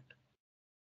requirement.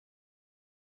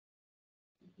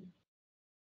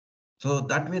 So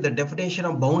that way, the definition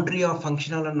of boundary of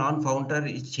functional and non-functional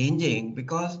is changing,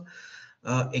 because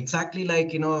exactly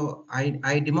like,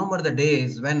 I remember the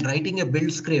days when writing a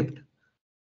build script,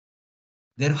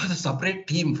 there was a separate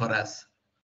team for us.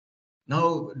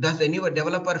 Now, does any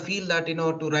developer feel that,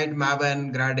 to write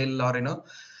Maven, Gradle, or,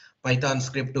 Python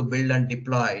script to build and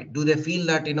deploy, do they feel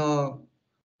that,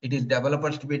 it is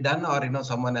developers to be done, or,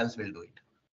 someone else will do it?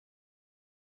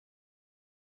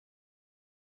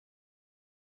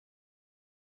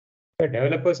 The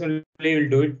developers only will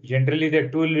do it. Generally, the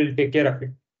tool will take care of it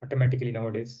automatically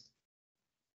nowadays.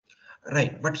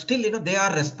 Right, but still, they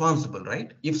are responsible,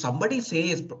 right? If somebody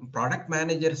says, product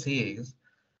manager says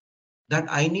that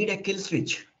I need a kill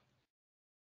switch.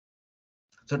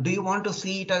 So do you want to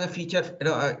see it as a feature?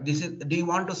 Do you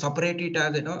want to separate it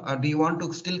as, or do you want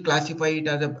to still classify it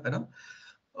as a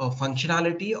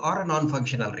functionality or a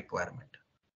non-functional requirement?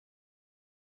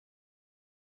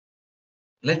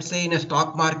 Let's say in a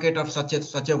stock market of such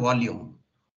a volume,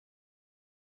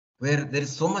 where there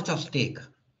is so much of stake.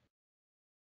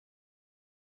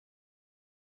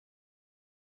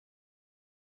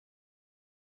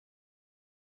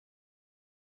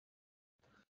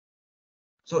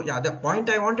 So yeah, the point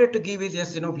I wanted to give is,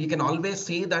 yes, we can always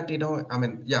say that, I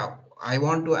mean, yeah, I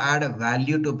want to add a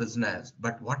value to business,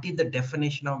 but what is the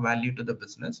definition of value to the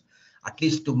business? At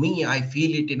least to me, I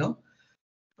feel it,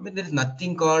 I mean, there is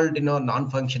nothing called,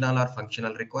 non-functional or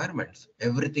functional requirements.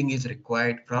 Everything is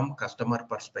required from customer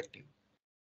perspective.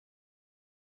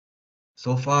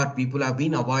 So far, people have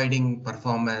been avoiding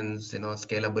performance,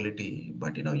 scalability,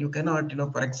 but, you cannot,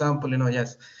 for example,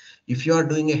 yes, if you are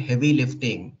doing a heavy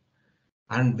lifting,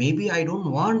 and maybe I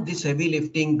don't want this heavy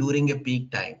lifting during a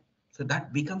peak time. So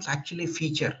that becomes actually a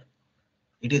feature.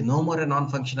 It is no more a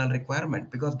non-functional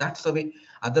requirement, because that's the way.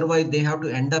 Otherwise, they have to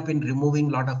end up in removing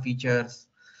a lot of features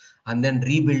and then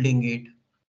rebuilding it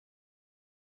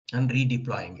and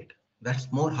redeploying it.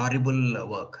 That's more horrible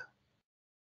work.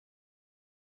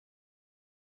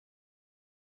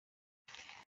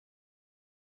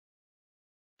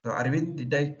 So Arvind,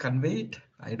 did I convey it?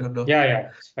 I don't know.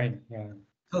 Yeah, it's fine. Yeah.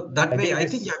 So that way, I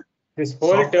think, yeah, this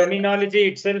whole software, terminology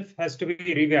itself has to be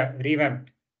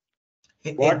revamped.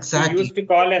 What exactly. we used to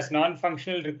call as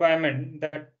non-functional requirement,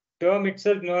 that term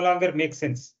itself no longer makes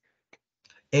sense.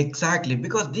 Exactly,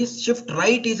 because this shift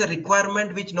right is a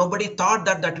requirement which nobody thought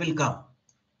that will come.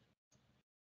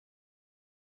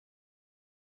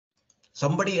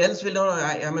 Somebody else will know.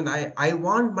 I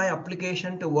want my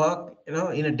application to work,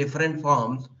 in a different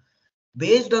forms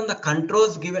based on the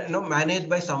controls given, managed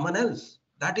by someone else.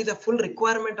 That is a full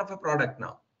requirement of a product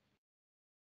now.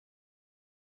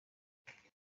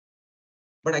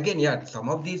 But again, yeah, some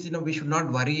of these, we should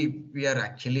not worry. We are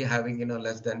actually having,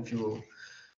 less than few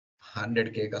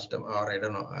 100K customer, or I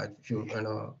don't know, a few,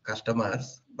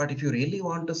 customers. But if you really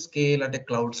want to scale at a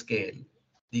cloud scale,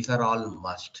 these are all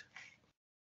must.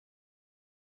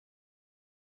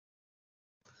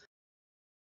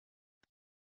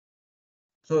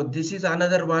 So this is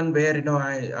another one where,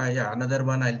 yeah, another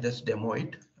one, I'll just demo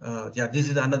it. Yeah, this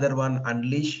is another one,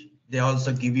 Unleash. They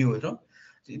also give you,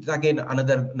 it's again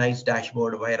another nice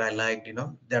dashboard where I liked,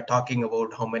 they're talking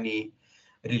about how many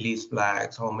release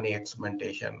flags, how many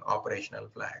experimentation, operational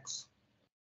flags,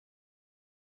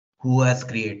 who has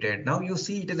created. Now you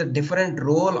see it is a different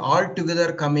role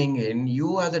altogether coming in.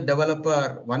 You as a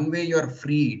developer, one way you are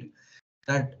freed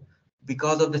that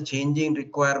because of the changing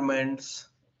requirements,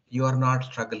 you are not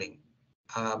struggling.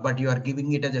 But you are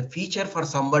giving it as a feature for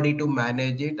somebody to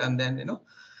manage it, and then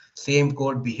same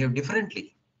code behave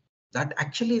differently. That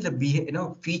actually is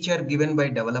a feature given by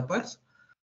developers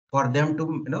for them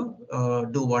to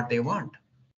do what they want.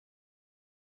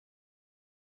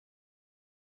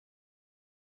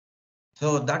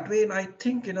 So that way, I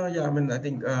think yeah, I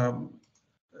think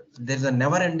there's a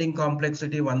never-ending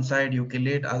complexity. One side you kill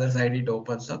it, other side it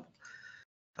opens up.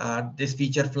 This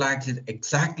feature flags is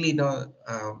exactly the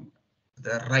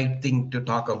right thing to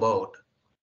talk about.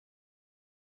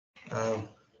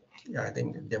 Yeah, I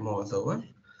think demo is over.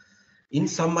 In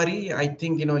summary, I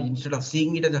think instead of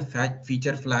seeing it as a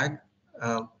feature flag,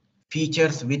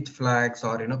 features with flags,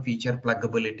 or feature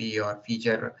pluggability or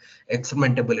feature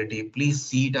experimentability, please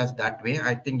see it as that way.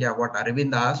 I think, yeah, what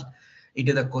Arvind asked, it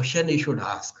is a question you should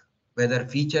ask, whether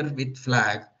feature with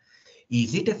flag,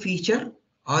 is it a feature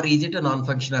or is it a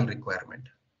non-functional requirement?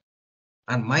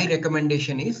 And my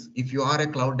recommendation is, if you are a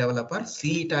cloud developer,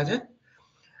 see it as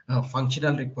a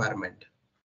functional requirement,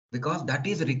 because that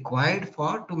is required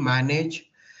for to manage,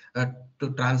 uh,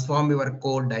 to transform your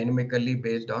code dynamically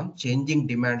based on changing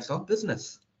demands of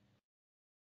business.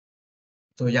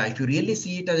 So yeah, if you really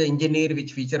see it as an engineer with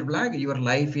feature flag, your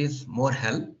life is more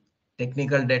hell.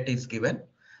 Technical debt is given.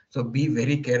 So be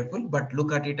very careful, but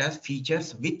look at it as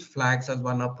features with flags as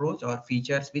one approach, or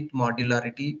features with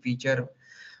modularity, feature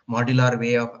modular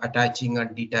way of attaching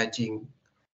and detaching.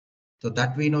 So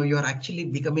that we know you are actually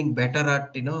becoming better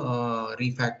at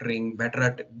refactoring, better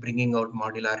at bringing out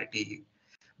modularity,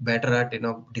 better at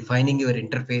defining your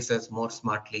interfaces more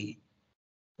smartly.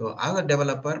 So as a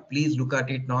developer, please look at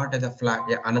it not as a flag,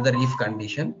 yeah, another if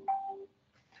condition,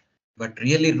 but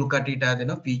really look at it as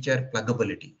feature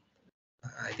pluggability.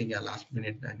 I think last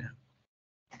minute.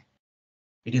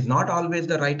 It is not always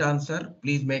the right answer.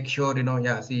 Please make sure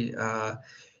yeah. See,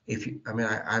 if you,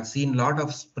 I've seen a lot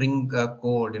of Spring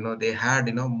code. They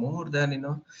had more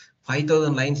than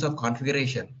 5,000 lines of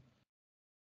configuration.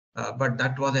 But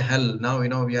that was a hell. Now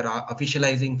we are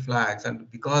officializing flags, and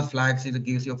because flags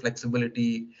gives you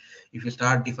flexibility. If you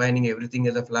start defining everything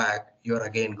as a flag, you are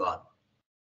again gone.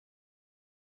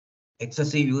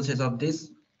 Excessive uses of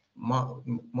this,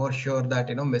 more sure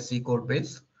that messy code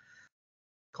base.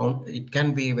 It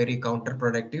can be very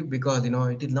counterproductive, because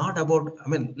it is not about,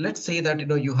 let's say that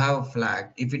you have a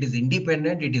flag. If it is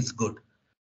independent, it is good,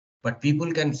 but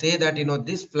people can say that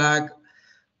this flag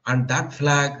and that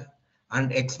flag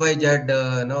and xyz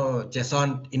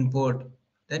JSON input,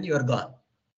 then you are gone,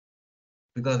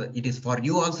 because it is for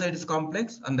you also it is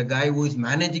complex, and the guy who is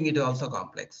managing it is also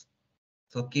complex.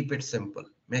 So keep it simple.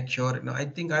 Make sure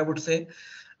I would say,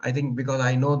 I think, because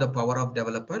I know the power of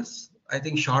developers, I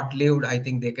think short-lived, I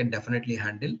think they can definitely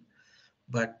handle.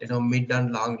 But mid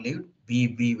and long lived,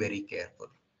 be very careful.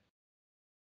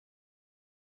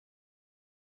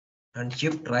 And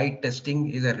shift right testing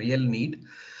is a real need.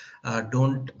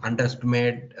 Don't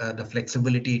underestimate the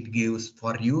flexibility it gives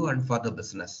for you and for the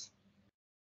business.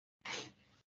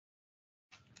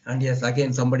 And yes,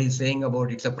 again, somebody is saying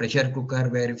about it's a pressure cooker,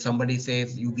 where if somebody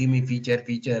says you give me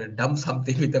feature, dump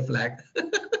something with a flag,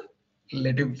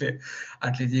 let him say,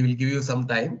 at least he will give you some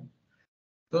time.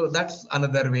 So that's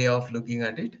another way of looking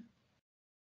at it.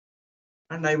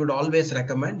 And I would always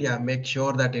recommend, yeah, make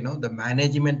sure that the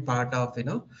management part of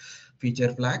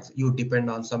feature flags, you depend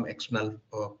on some external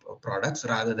products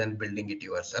rather than building it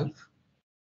yourself.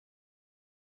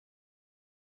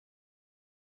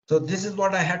 So this is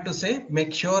what I had to say.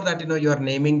 Make sure that you are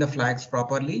naming the flags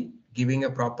properly, giving a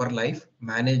proper life,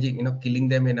 managing, killing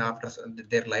them in after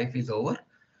their life is over.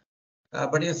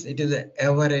 But yes, it is a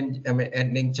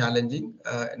ending challenging,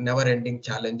 never-ending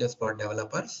challenges for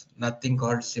developers. Nothing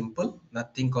called simple,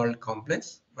 nothing called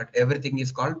complex, but everything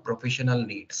is called professional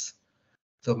needs.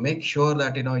 So make sure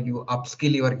that you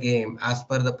upskill your game as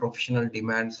per the professional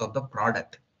demands of the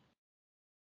product.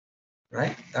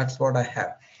 Right? That's what I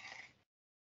have.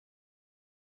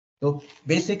 So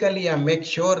basically, make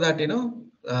sure that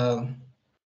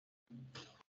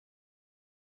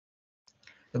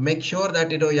so make sure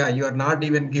that yeah, you are not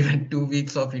even given 2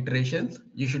 weeks of iterations.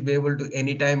 You should be able to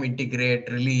anytime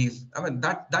integrate, release.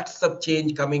 That's the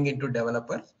change coming into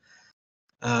developers.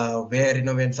 where,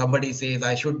 when somebody says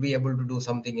I should be able to do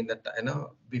something in that,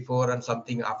 before and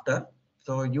something after.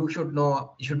 So you should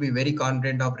know, you should be very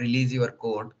confident of release your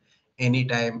code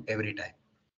anytime, every time.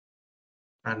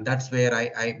 And that's where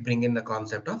I bring in the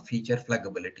concept of feature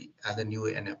flaggability as a new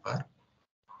NFR.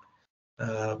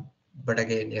 But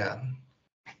again, yeah.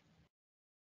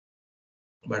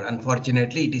 But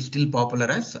unfortunately, it is still popular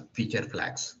as feature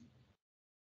flags.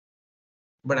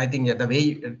 But I think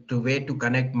the way to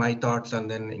connect my thoughts and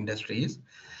then industries,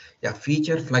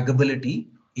 feature flaggability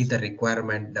is a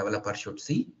requirement developer should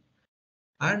see.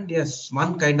 And yes,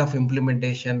 one kind of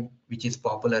implementation which is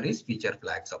popular is feature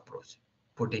flags approach,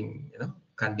 putting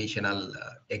conditional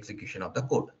execution of the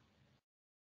code.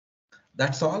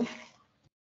 That's all.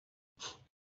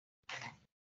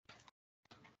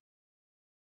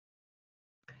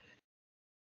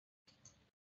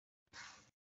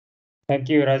 Thank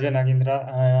you, Raja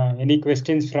Nagendra. Any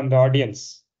questions from the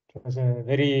audience? It was a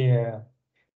very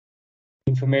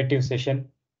informative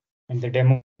session, and the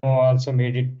demo also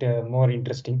made it more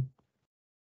interesting.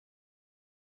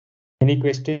 Any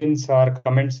questions or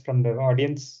comments from the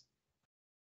audience?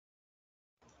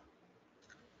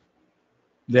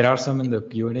 There are some in the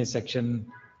Q&A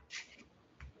section.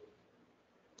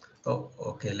 Oh,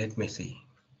 okay. Let me see.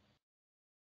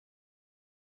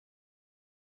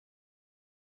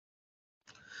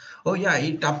 Oh yeah,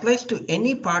 it applies to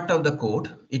any part of the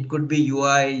code. It could be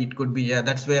UI, it could be,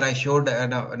 that's where I showed,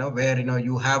 where,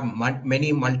 you have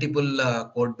many multiple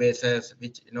code bases,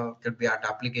 which, could be at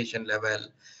application level.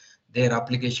 Their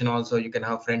application also, you can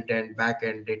have front end, back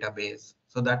end database.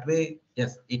 So that way,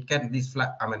 yes, it can,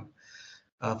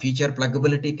 feature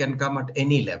pluggability can come at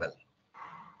any level.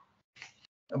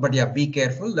 But yeah, be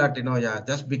careful that,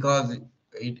 just because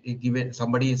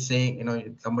somebody is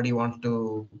saying, somebody wants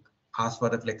to ask for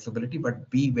the flexibility, but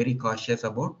be very cautious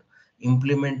about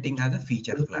implementing as a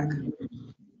feature flag.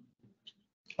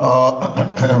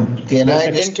 Can The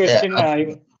I second just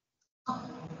question?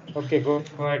 Okay, go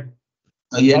ahead.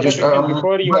 yeah, just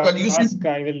before you Kumar, ask,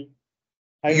 I will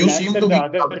answer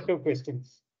the other two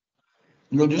questions.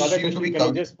 You just seem to be can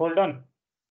you just hold on?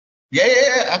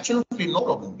 Yeah, absolutely, no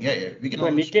problem. Yeah, we can. So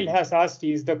Nikhil has asked,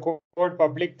 is the code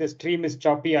public? The stream is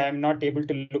choppy. I am not able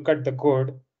to look at the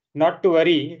code. Not to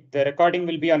worry, the recording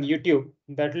will be on YouTube.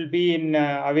 That will be in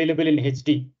available in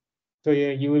HD. So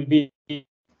you will be.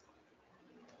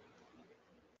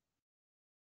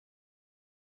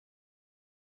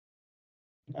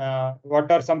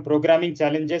 What are some programming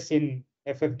challenges in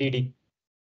FFDD?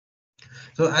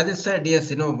 So as I said,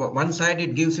 yes, one side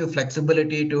it gives you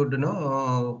flexibility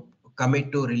to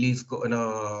commit to release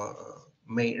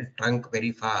main trunk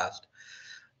very fast.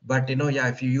 But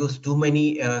if you use too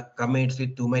many commits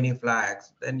with too many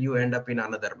flags, then you end up in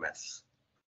another mess.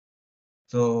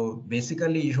 So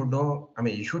basically, you should know. I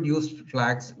mean, you should use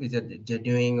flags with a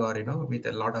genuine or with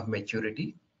a lot of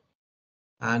maturity.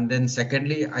 And then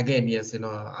secondly, again, yes,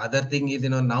 other thing is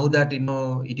now that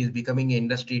it is becoming an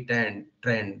industry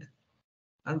trend.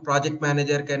 And project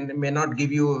manager may not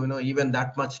give you even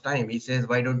that much time. He says,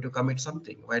 why don't you commit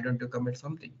something? Why don't you commit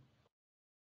something?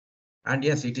 And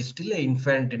yes, it is still an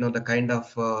infant. The kind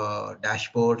of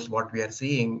dashboards what we are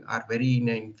seeing are very in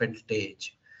an infant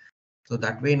stage. So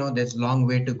that way, there's a long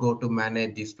way to go to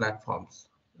manage these platforms.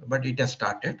 But it has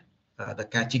started. The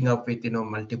catching up with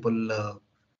multiple.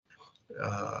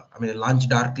 Launch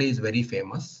Darkly is very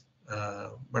famous.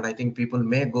 But I think people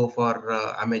may go for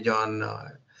Amazon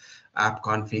app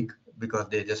config because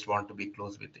they just want to be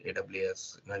close with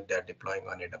AWS, if they're deploying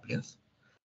on AWS.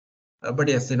 But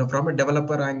yes, from a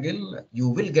developer angle, you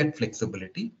will get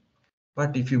flexibility.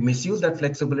 But if you misuse that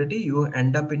flexibility, you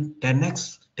end up in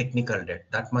 10x technical debt.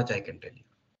 That much I can tell you.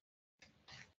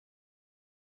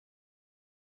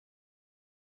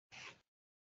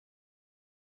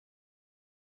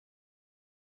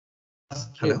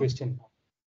 Hello? Question.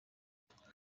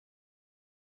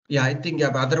 Yeah, I think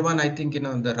the other one, I think,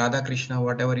 the Radha Krishna,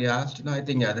 whatever you asked, I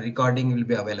think the recording will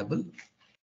be available.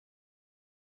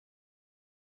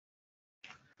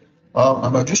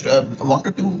 I just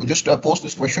wanted to just post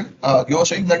this question. You are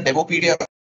saying that Demopedia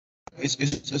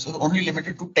is only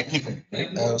limited to technical,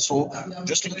 right? So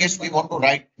just in case we want to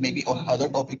write maybe on other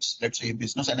topics, let's say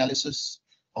business analysis,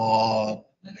 or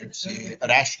let's say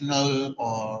rational,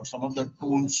 or some of the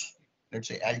tools, let's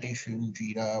say Altation,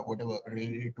 Jira, whatever,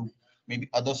 related to maybe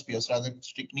other spheres rather than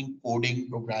strictly coding,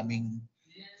 programming,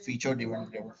 feature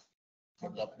development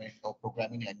of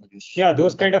programming languages. Yeah,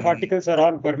 those kind of articles are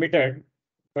all permitted.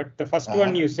 But the first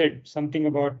one you said something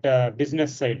about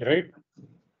business side, right?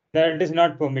 That is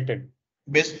not permitted.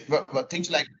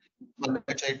 Things like,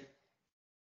 let's say,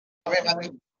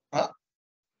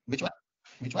 which one?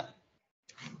 Which one?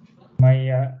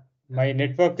 My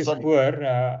network is Sorry.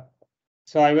 poor.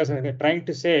 So I was trying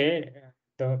to say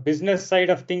the business side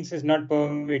of things is not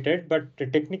permitted, but the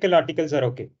technical articles are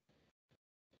okay.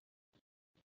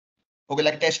 Okay,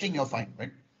 like testing, you're fine,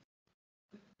 right?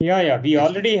 Yeah. We Yes.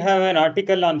 already have an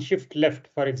article on shift left,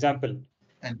 for example.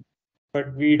 And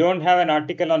but we don't have an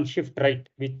article on shift right,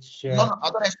 which no,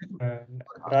 other aspects.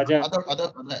 Raja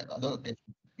Other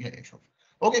testing. Yeah, sure.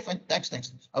 Okay, fine. Thanks.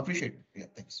 Appreciate it. Yeah,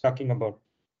 thanks. talking about.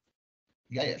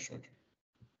 Yeah, sure.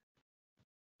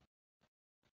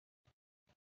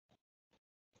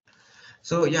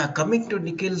 So yeah, coming to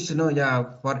Nikhil's,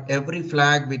 for every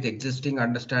flag with existing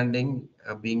understanding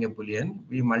being a Boolean,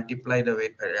 we multiply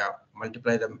the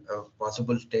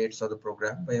possible states of the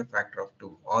program by a factor of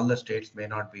 2. All the states may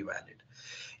not be valid.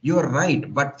 You are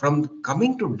right, but from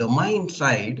coming to domain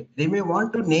side, they may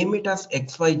want to name it as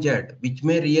XYZ, which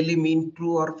may really mean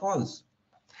true or false.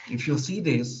 If you see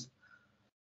this,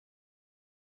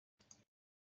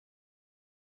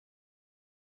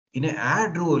 in an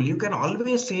add rule, you can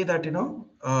always say that,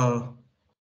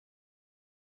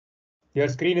 Your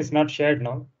screen is not shared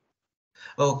now.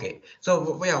 okay,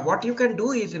 so yeah, what you can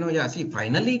do is, see,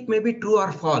 finally it may be true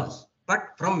or false,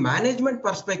 but from management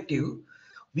perspective,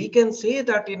 we can say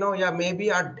that, maybe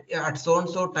at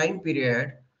so-and-so time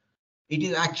period, it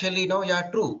is actually,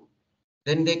 true.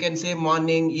 Then they can say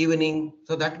morning, evening.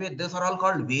 So that way, these are all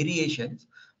called variations,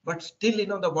 but still,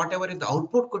 whatever is the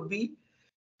output could be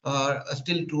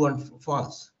still true and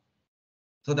false.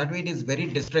 So that way it is very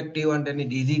destructive and then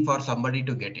it's easy for somebody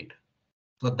to get it.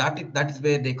 So that is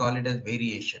where they call it as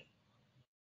variation.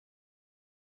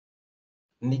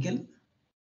 Nikhil?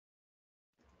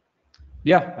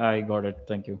 Yeah, I got it.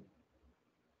 Thank you.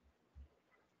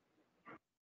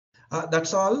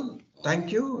 That's all.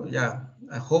 Thank you. Yeah,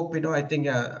 I hope, I think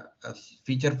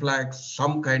feature flags,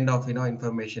 some kind of,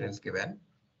 information is given.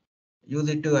 Use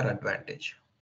it to your advantage.